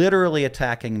are literally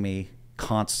attacking me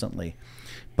constantly.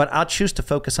 But I'll choose to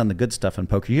focus on the good stuff in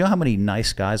poker. You know how many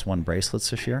nice guys won bracelets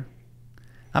this year?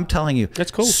 I'm telling you.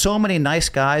 That's cool. So many nice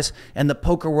guys, and the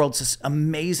poker world's this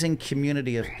amazing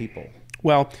community of people.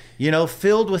 Well,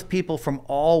 filled with people from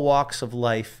all walks of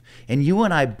life. And you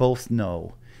and I both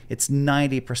know it's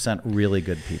 90% really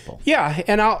good people. Yeah,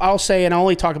 and I'll say, and I'll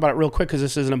only talk about it real quick because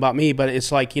this isn't about me, but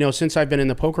it's like, since I've been in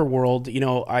the poker world,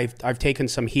 I've taken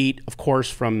some heat, of course,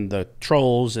 from the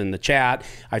trolls and the chat.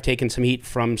 I've taken some heat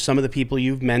from some of the people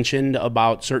you've mentioned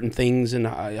about certain things and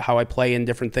how I play in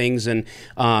different things, and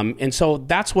so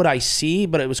that's what I see.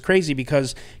 But it was crazy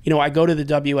because I go to the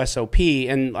WSOP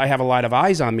and I have a lot of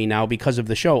eyes on me now because of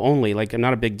the show only. Like, I'm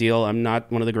not a big deal. I'm not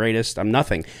one of the greatest. I'm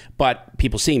nothing. But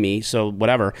people see me, so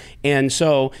whatever. And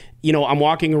so, I'm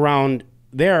walking around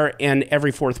there, and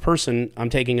every fourth person,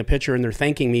 I'm taking a picture, and they're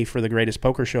thanking me for the greatest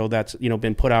poker show that's,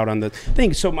 been put out on the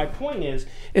thing. So my point is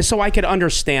so I could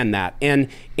understand that.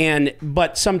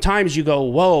 But sometimes you go,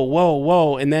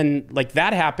 whoa, and then like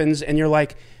that happens, and you're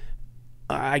like,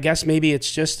 I guess maybe it's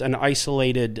just an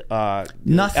isolated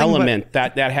element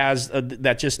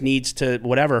that just needs to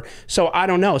whatever. So I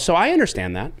don't know. So I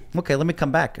understand that. Okay, let me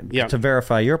come back to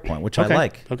verify your point, which I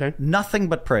like. Okay. Nothing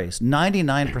but praise.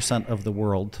 99% of the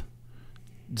world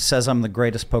says I'm the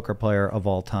greatest poker player of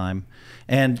all time.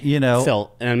 And,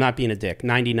 Phil, and I'm not being a dick,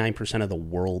 99% of the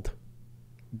world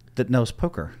that knows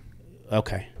poker.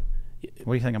 Okay.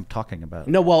 What do you think I'm talking about?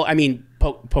 No, well, I mean,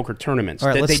 poker tournaments. All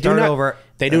right, let's start over.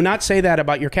 They do not say that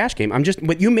about your cash game.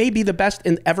 But you may be the best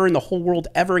ever in the whole world,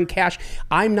 ever in cash.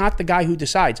 I'm not the guy who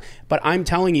decides, but I'm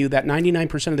telling you that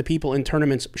 99% of the people in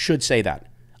tournaments should say that.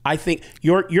 I think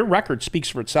your record speaks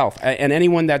for itself. And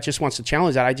anyone that just wants to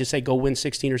challenge that, I just say go win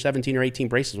 16 or 17 or 18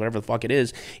 braces, whatever the fuck it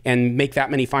is, and make that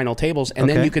many final tables, and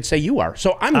then you could say you are.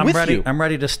 So I'm with ready, you. I'm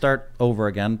ready to start over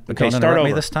again. But okay, don't start interrupt over.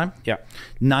 me this time. Yeah.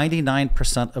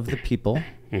 99% of the people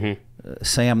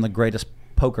say I'm the greatest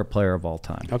poker player of all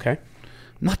time. Okay.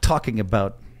 I'm not talking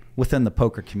about within the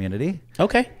poker community.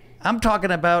 Okay. I'm talking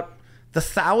about the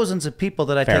thousands of people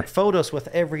that I take photos with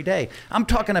every day. I'm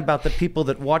talking about the people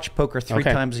that watch poker 3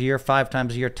 times a year, 5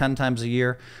 times a year, 10 times a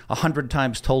year, 100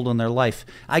 times total in their life.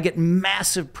 I get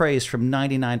massive praise from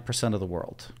 99% of the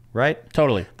world, right?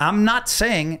 Totally. I'm not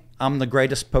saying I'm the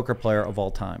greatest poker player of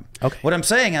all time. Okay. What I'm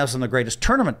saying is I'm the greatest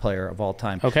tournament player of all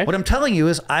time. Okay. What I'm telling you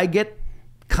is I get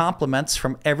compliments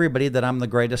from everybody that I'm the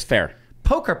greatest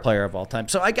poker player of all time.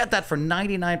 So I get that for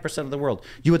 99% of the world.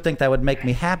 You would think that would make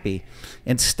me happy.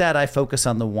 Instead, I focus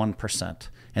on the 1%.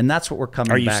 And that's what we're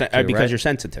coming back to, because you're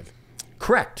sensitive.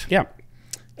 Correct. Yeah.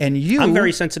 And I'm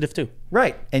very sensitive too.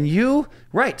 Right. And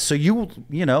so you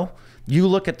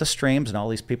look at the streams and all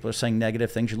these people are saying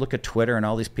negative things. You look at Twitter and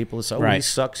all these people are saying, he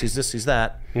sucks, he's this, he's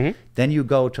that. Mm-hmm. Then you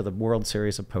go to the World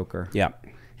Series of Poker. Yeah.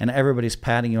 And everybody's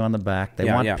patting you on the back.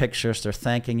 They want pictures. They're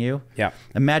thanking you. Yeah.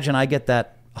 Imagine I get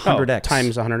that 100x.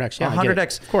 Times 100x. Yeah,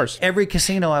 100x. Of course. Every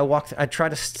casino I walk through, I try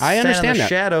to stand in the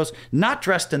shadows, not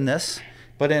dressed in this,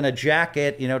 but in a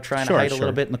jacket, trying to hide a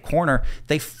little bit in the corner.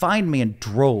 They find me in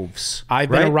droves. I've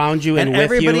been around you and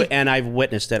with you, and I've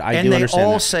witnessed it. I do understand that. And they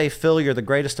all say, Phil, you're the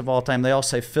greatest of all time. They all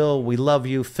say, Phil, we love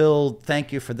you. Phil,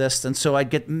 thank you for this. And so I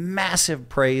get massive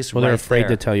praise. Well, they're afraid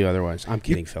to tell you otherwise. I'm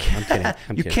kidding, Phil. I'm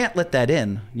kidding. You can't let that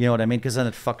in. You know what I mean? Because then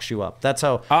it fucks you up. That's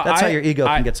how your ego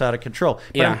gets out of control.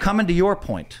 But I'm coming to your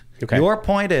point. Okay. Your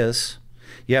point is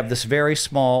you have this very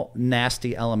small,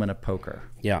 nasty element of poker.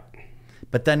 Yeah.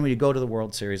 But then when you go to the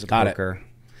World Series of Poker,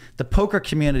 the poker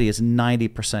community is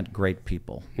 90% great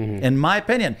people, in my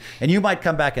opinion. And you might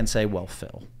come back and say, well,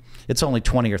 Phil, it's only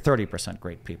 20 or 30%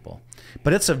 great people.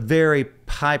 But it's a very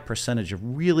high percentage of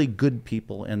really good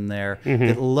people in there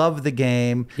that love the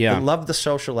game, that love the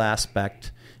social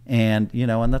aspect. And,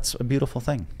 and that's a beautiful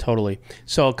thing. Totally.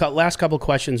 So last couple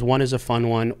questions. One is a fun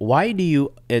one.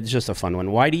 It's just a fun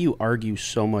one. Why do you argue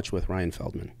so much with Ryan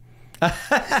Feldman?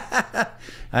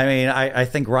 I mean, I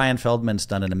think Ryan Feldman's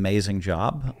done an amazing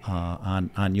job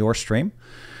on your stream.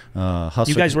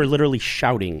 You guys were literally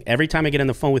shouting. Every time I get on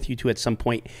the phone with you two at some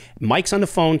point, Mike's on the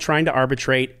phone trying to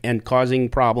arbitrate and causing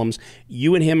problems.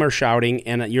 You and him are shouting,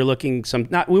 and you're looking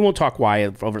we won't talk why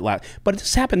over last, but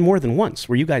this happened more than once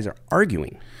where you guys are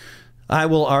arguing. I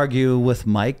will argue with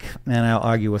Mike, and I'll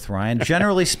argue with Ryan.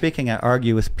 Generally speaking, I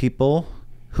argue with people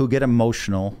who get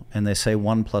emotional, and they say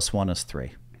 1 + 1 is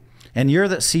 3. And you're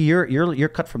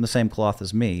cut from the same cloth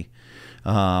as me.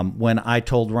 When I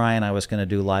told Ryan I was going to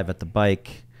do Live at the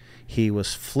Bike, he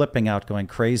was flipping out, going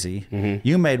crazy. Mm-hmm.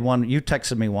 You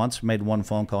texted me once, made one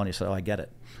phone call, and you said, "Oh, I get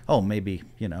it. Oh, maybe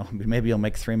you'll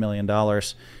make $3 million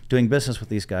doing business with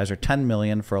these guys, or $10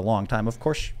 million for a long time. Of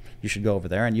course, you should go over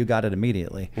there," and you got it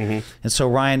immediately. Mm-hmm. And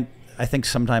so I think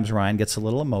sometimes Ryan gets a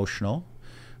little emotional.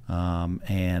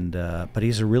 But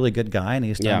he's a really good guy, and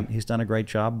he's done a great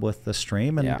job with the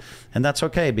stream, and that's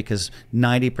okay, because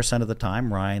 90% of the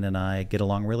time Ryan and I get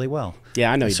along really well.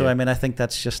 Yeah, I know you do. I mean, I think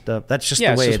that's just the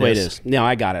way it is. No,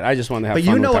 I got it. I just wanted to have but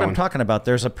fun you know with what that I'm one. talking about.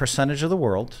 There's a percentage of the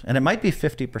world, and it might be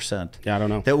 50%. Yeah, I don't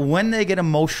know. That when they get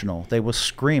emotional, they will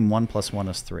scream 1 + 1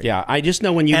 is 3. Yeah, I just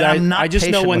know when you And guys. I'm not I just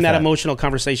know patient when with that that. emotional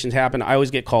conversations happen. I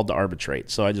always get called to arbitrate,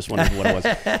 so I just wondered what it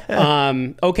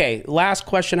was. Okay, last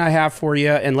question I have for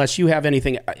you. Unless you have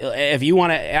anything, if you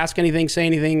want to ask anything, say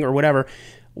anything, or whatever.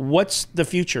 What's the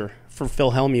future for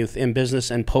Phil Hellmuth in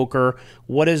business and poker?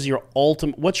 What's your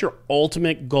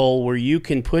ultimate goal where you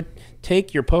can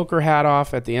take your poker hat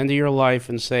off at the end of your life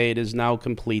and say it is now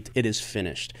complete, it is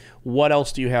finished? What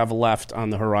else do you have left on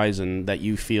the horizon that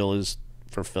you feel is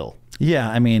for Phil? Yeah,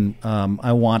 I mean,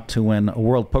 I want to win a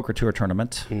World Poker Tour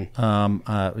tournament. Top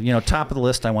of the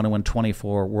list, I want to win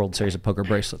 24 World Series of Poker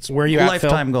bracelets. Where are you at,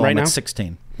 Lifetime Phil, goal, right I'm now? at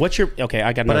 16. What's your okay?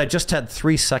 I got. But I just had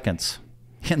 3 seconds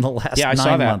in the last 9 I months.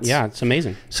 saw that. Yeah, it's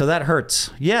amazing. So that hurts.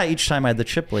 Yeah, each time I had the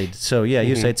chip lead. So yeah,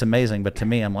 you say it's amazing, but to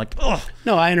me, I'm like, oh.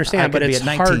 No, I understand, but could be it's at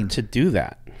 19. hard to do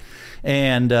that.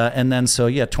 And then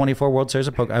 24 World Series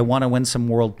of Poker. I want to win some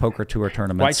World Poker Tour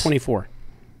tournaments. Why 24?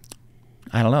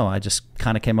 I don't know. I just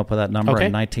kind of came up with that number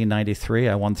in 1993.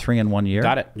 I won 3 in 1 year.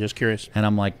 Got it. Just curious. And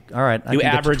I'm like, all right. You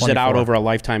averaged it out over a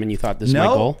lifetime, and you thought this is my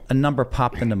goal? A number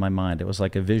popped into my mind. It was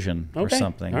like a vision or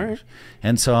something. All right.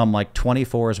 And so I'm like,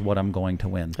 24 is what I'm going to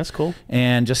win. That's cool.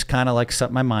 And just kind of like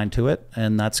set my mind to it,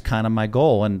 and that's kind of my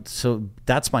goal. And so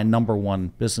that's my number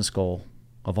one business goal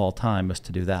of all time, is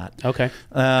to do that. Okay.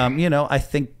 I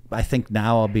think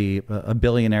now I'll be a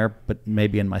billionaire, but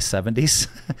maybe in my 70s.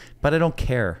 But I don't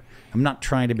care. I'm not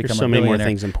trying to become so a many billionaire. more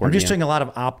things important. I'm just doing a lot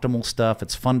of optimal stuff.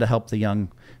 It's fun to help the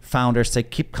young founders. They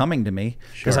keep coming to me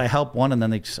because I help one, and then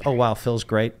they just, oh wow, Phil's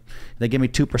great. They give me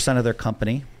 2% of their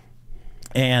company,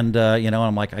 and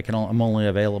I'm like, I'm only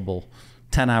available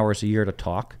 10 hours a year to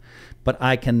talk, but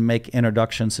I can make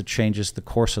introductions that changes the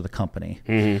course of the company.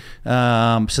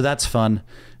 So that's fun.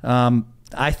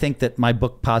 I think that my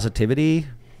book Positivity,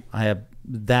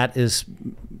 that is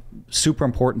super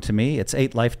important to me. It's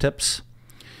 8 life tips.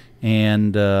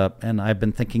 And I've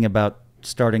been thinking about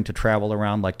starting to travel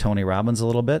around like Tony Robbins a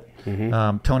little bit.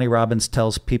 Tony Robbins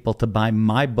tells people to buy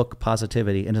my book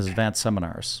Positivity in his advanced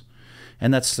seminars.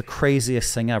 And that's the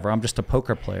craziest thing ever. I'm just a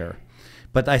poker player.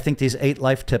 But I think these 8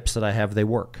 life tips that I have, they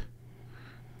work.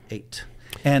 8.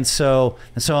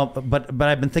 But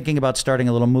I've been thinking about starting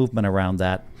a little movement around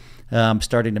that.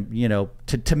 Starting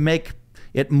to make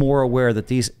it more aware that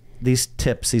these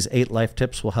tips, these 8 life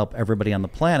tips, will help everybody on the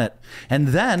planet. And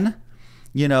then,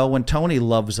 when Tony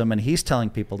loves them and he's telling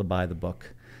people to buy the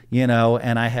book, and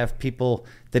I have people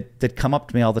that come up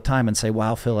to me all the time and say,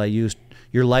 wow, Phil, I used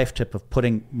your life tip of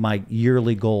putting my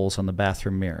yearly goals on the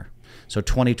bathroom mirror. So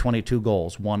 2022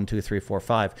 goals, 1, 2, 3, 4,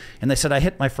 5. And they said, I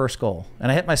hit my first goal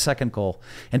and I hit my second goal.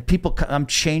 And I'm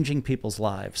changing people's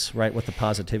lives, right, with the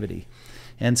positivity.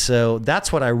 And so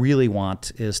that's what I really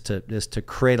want, is to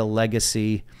create a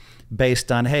legacy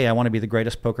based on, hey, I want to be the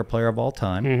greatest poker player of all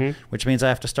time, which means I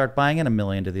have to start buying in $1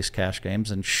 million to these cash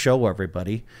games and show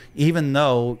everybody, even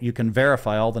though you can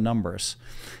verify all the numbers.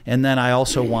 And then I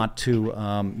also want to,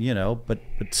 but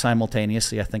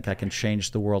simultaneously, I think I can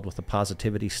change the world with the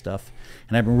positivity stuff.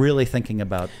 And I've been really thinking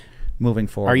about moving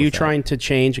forward. Are you with that. trying to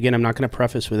change? Again, I'm not going to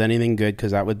preface with anything good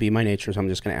because that would be my nature, so I'm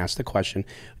just going to ask the question.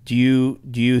 Do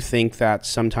you think that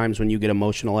sometimes when you get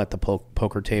emotional at the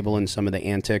poker table and some of the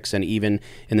antics, and even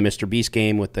in the Mr. Beast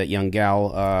game with that young gal,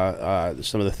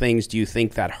 some of the things, do you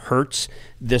think that hurts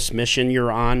this mission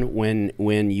you're on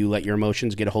when you let your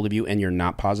emotions get a hold of you and you're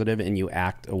not positive and you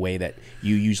act a way that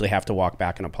you usually have to walk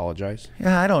back and apologize?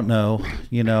 Yeah, I don't know.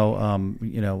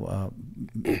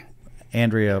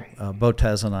 Andrea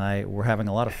Botez and I were having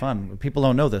a lot of fun. People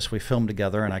don't know this. We filmed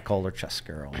together, and I called her Chess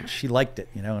Girl, and she liked it,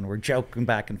 and we're joking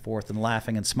back and forth and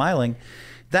laughing and smiling.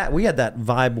 That we had that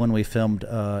vibe when we filmed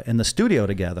in the studio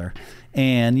together,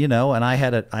 and and I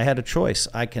had a choice.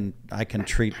 I can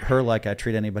treat her like I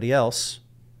treat anybody else,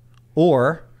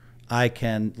 or I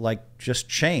can just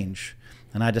change.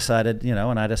 And I decided,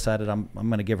 I'm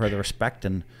going to give her the respect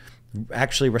and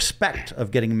actually respect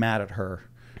of getting mad at her.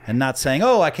 And not saying,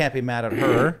 oh, I can't be mad at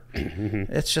her.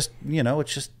 It's just,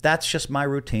 that's just my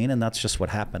routine, and that's just what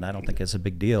happened. I don't think it's a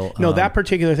big deal. No, that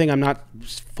particular thing, I'm not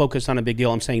focused on a big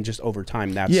deal. I'm saying just over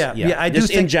time. That's I do just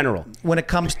think in general. When it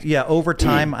comes to, over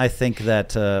time, I think that,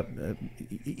 there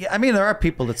are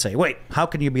people that say, wait, how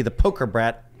can you be the poker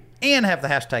brat and have the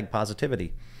hashtag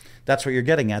positivity? that's what you're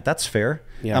getting at. That's fair.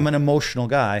 Yeah. I'm an emotional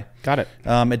guy. Got it.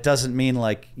 It doesn't mean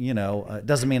it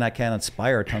doesn't mean I can't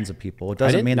inspire tons of people. It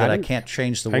doesn't mean that I can't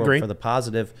change the world for the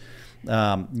positive.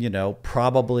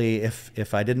 Probably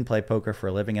if I didn't play poker for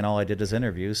a living and all I did is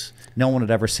interviews, no one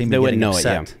would ever see me getting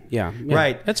upset. It. Yeah.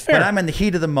 Right. That's fair. But I'm in the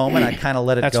heat of the moment. I kind of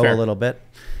let it go a little bit.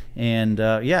 And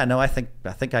I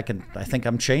think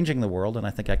I'm changing the world, and I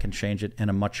think I can change it in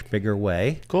a much bigger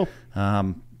way. Cool.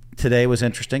 Today was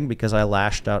interesting because I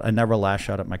lashed out. I never lash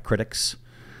out at my critics.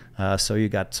 So you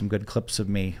got some good clips of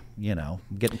me,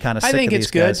 getting kind of sick of these guys. I think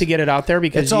it's good to get it out there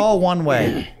because it's all one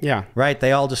way. Yeah. Right?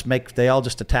 They all just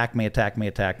attack me.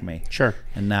 Sure.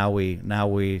 And now we,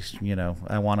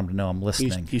 I want them to know I'm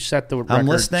listening. You set the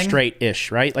record straight-ish,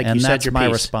 right? Like, and you said your piece. And that's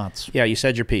my response. Yeah, you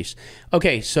said your piece.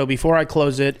 Okay, so before I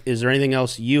close it, is there anything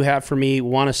else you have for me,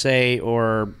 want to say,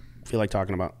 or feel like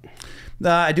talking about?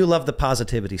 I do love the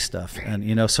positivity stuff.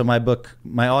 And, so my book,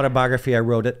 my autobiography, I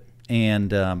wrote it.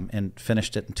 And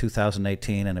finished it in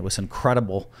 2018, and it was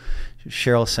incredible.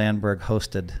 Sheryl Sandberg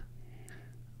hosted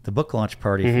the book launch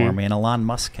party for me, and Elon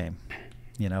Musk came.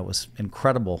 It was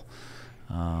incredible.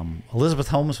 Elizabeth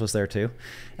Holmes was there too.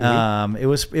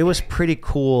 It was pretty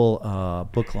cool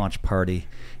book launch party,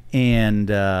 and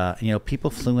people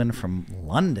flew in from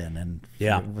London,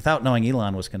 and without knowing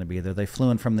Elon was going to be there, they flew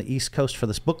in from the East Coast for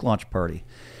this book launch party.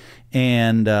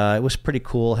 And it was pretty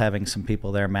cool having some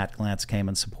people there. Matt Glantz came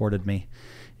and supported me,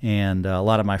 and a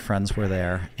lot of my friends were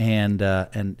there. And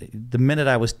the minute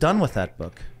I was done with that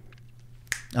book,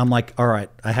 I'm like, all right,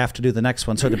 I have to do the next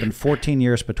one. So it had been 14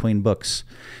 years between books,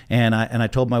 and I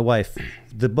told my wife,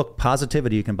 the book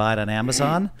Positivity, you can buy it on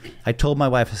Amazon. I told my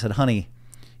wife, I said, honey,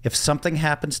 if something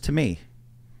happens to me,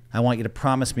 I want you to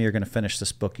promise me you're going to finish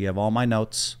this book. You have all my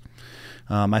notes.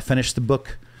 I finished the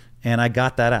book. And I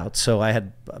got that out. So I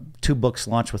had 2 books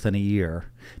launched within a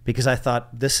year because I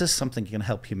thought this is something that can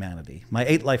help humanity. My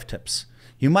 8 life tips.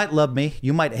 You might love me,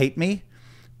 you might hate me,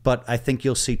 but I think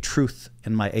you'll see truth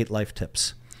in my 8 life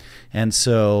tips. And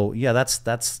so,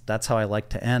 that's how I like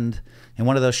to end. And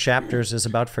one of those chapters is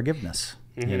about forgiveness,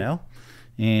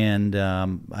 And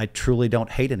I truly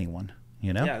don't hate anyone,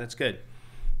 Yeah, that's good.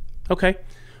 Okay.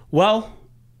 Well,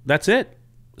 that's it.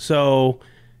 So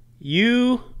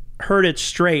you heard it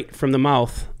straight from the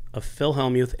mouth of Phil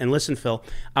Hellmuth. And listen, Phil,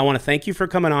 I want to thank you for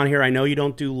coming on here. I know you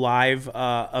don't do live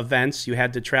events. You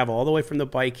had to travel all the way from the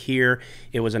bike here.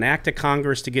 It was an act of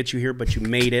Congress to get you here, but you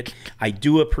made it. I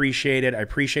do appreciate it. I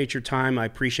appreciate your time. I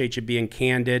appreciate you being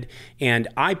candid. And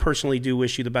I personally do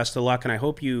wish you the best of luck. And I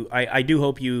do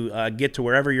hope you get to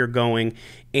wherever you're going.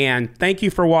 And thank you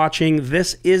for watching.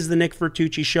 This is the Nick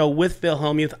Vertucci Show with Phil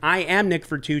Hellmuth. I am Nick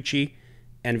Vertucci.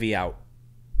 Envy out.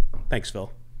 Thanks,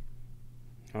 Phil.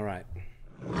 All right.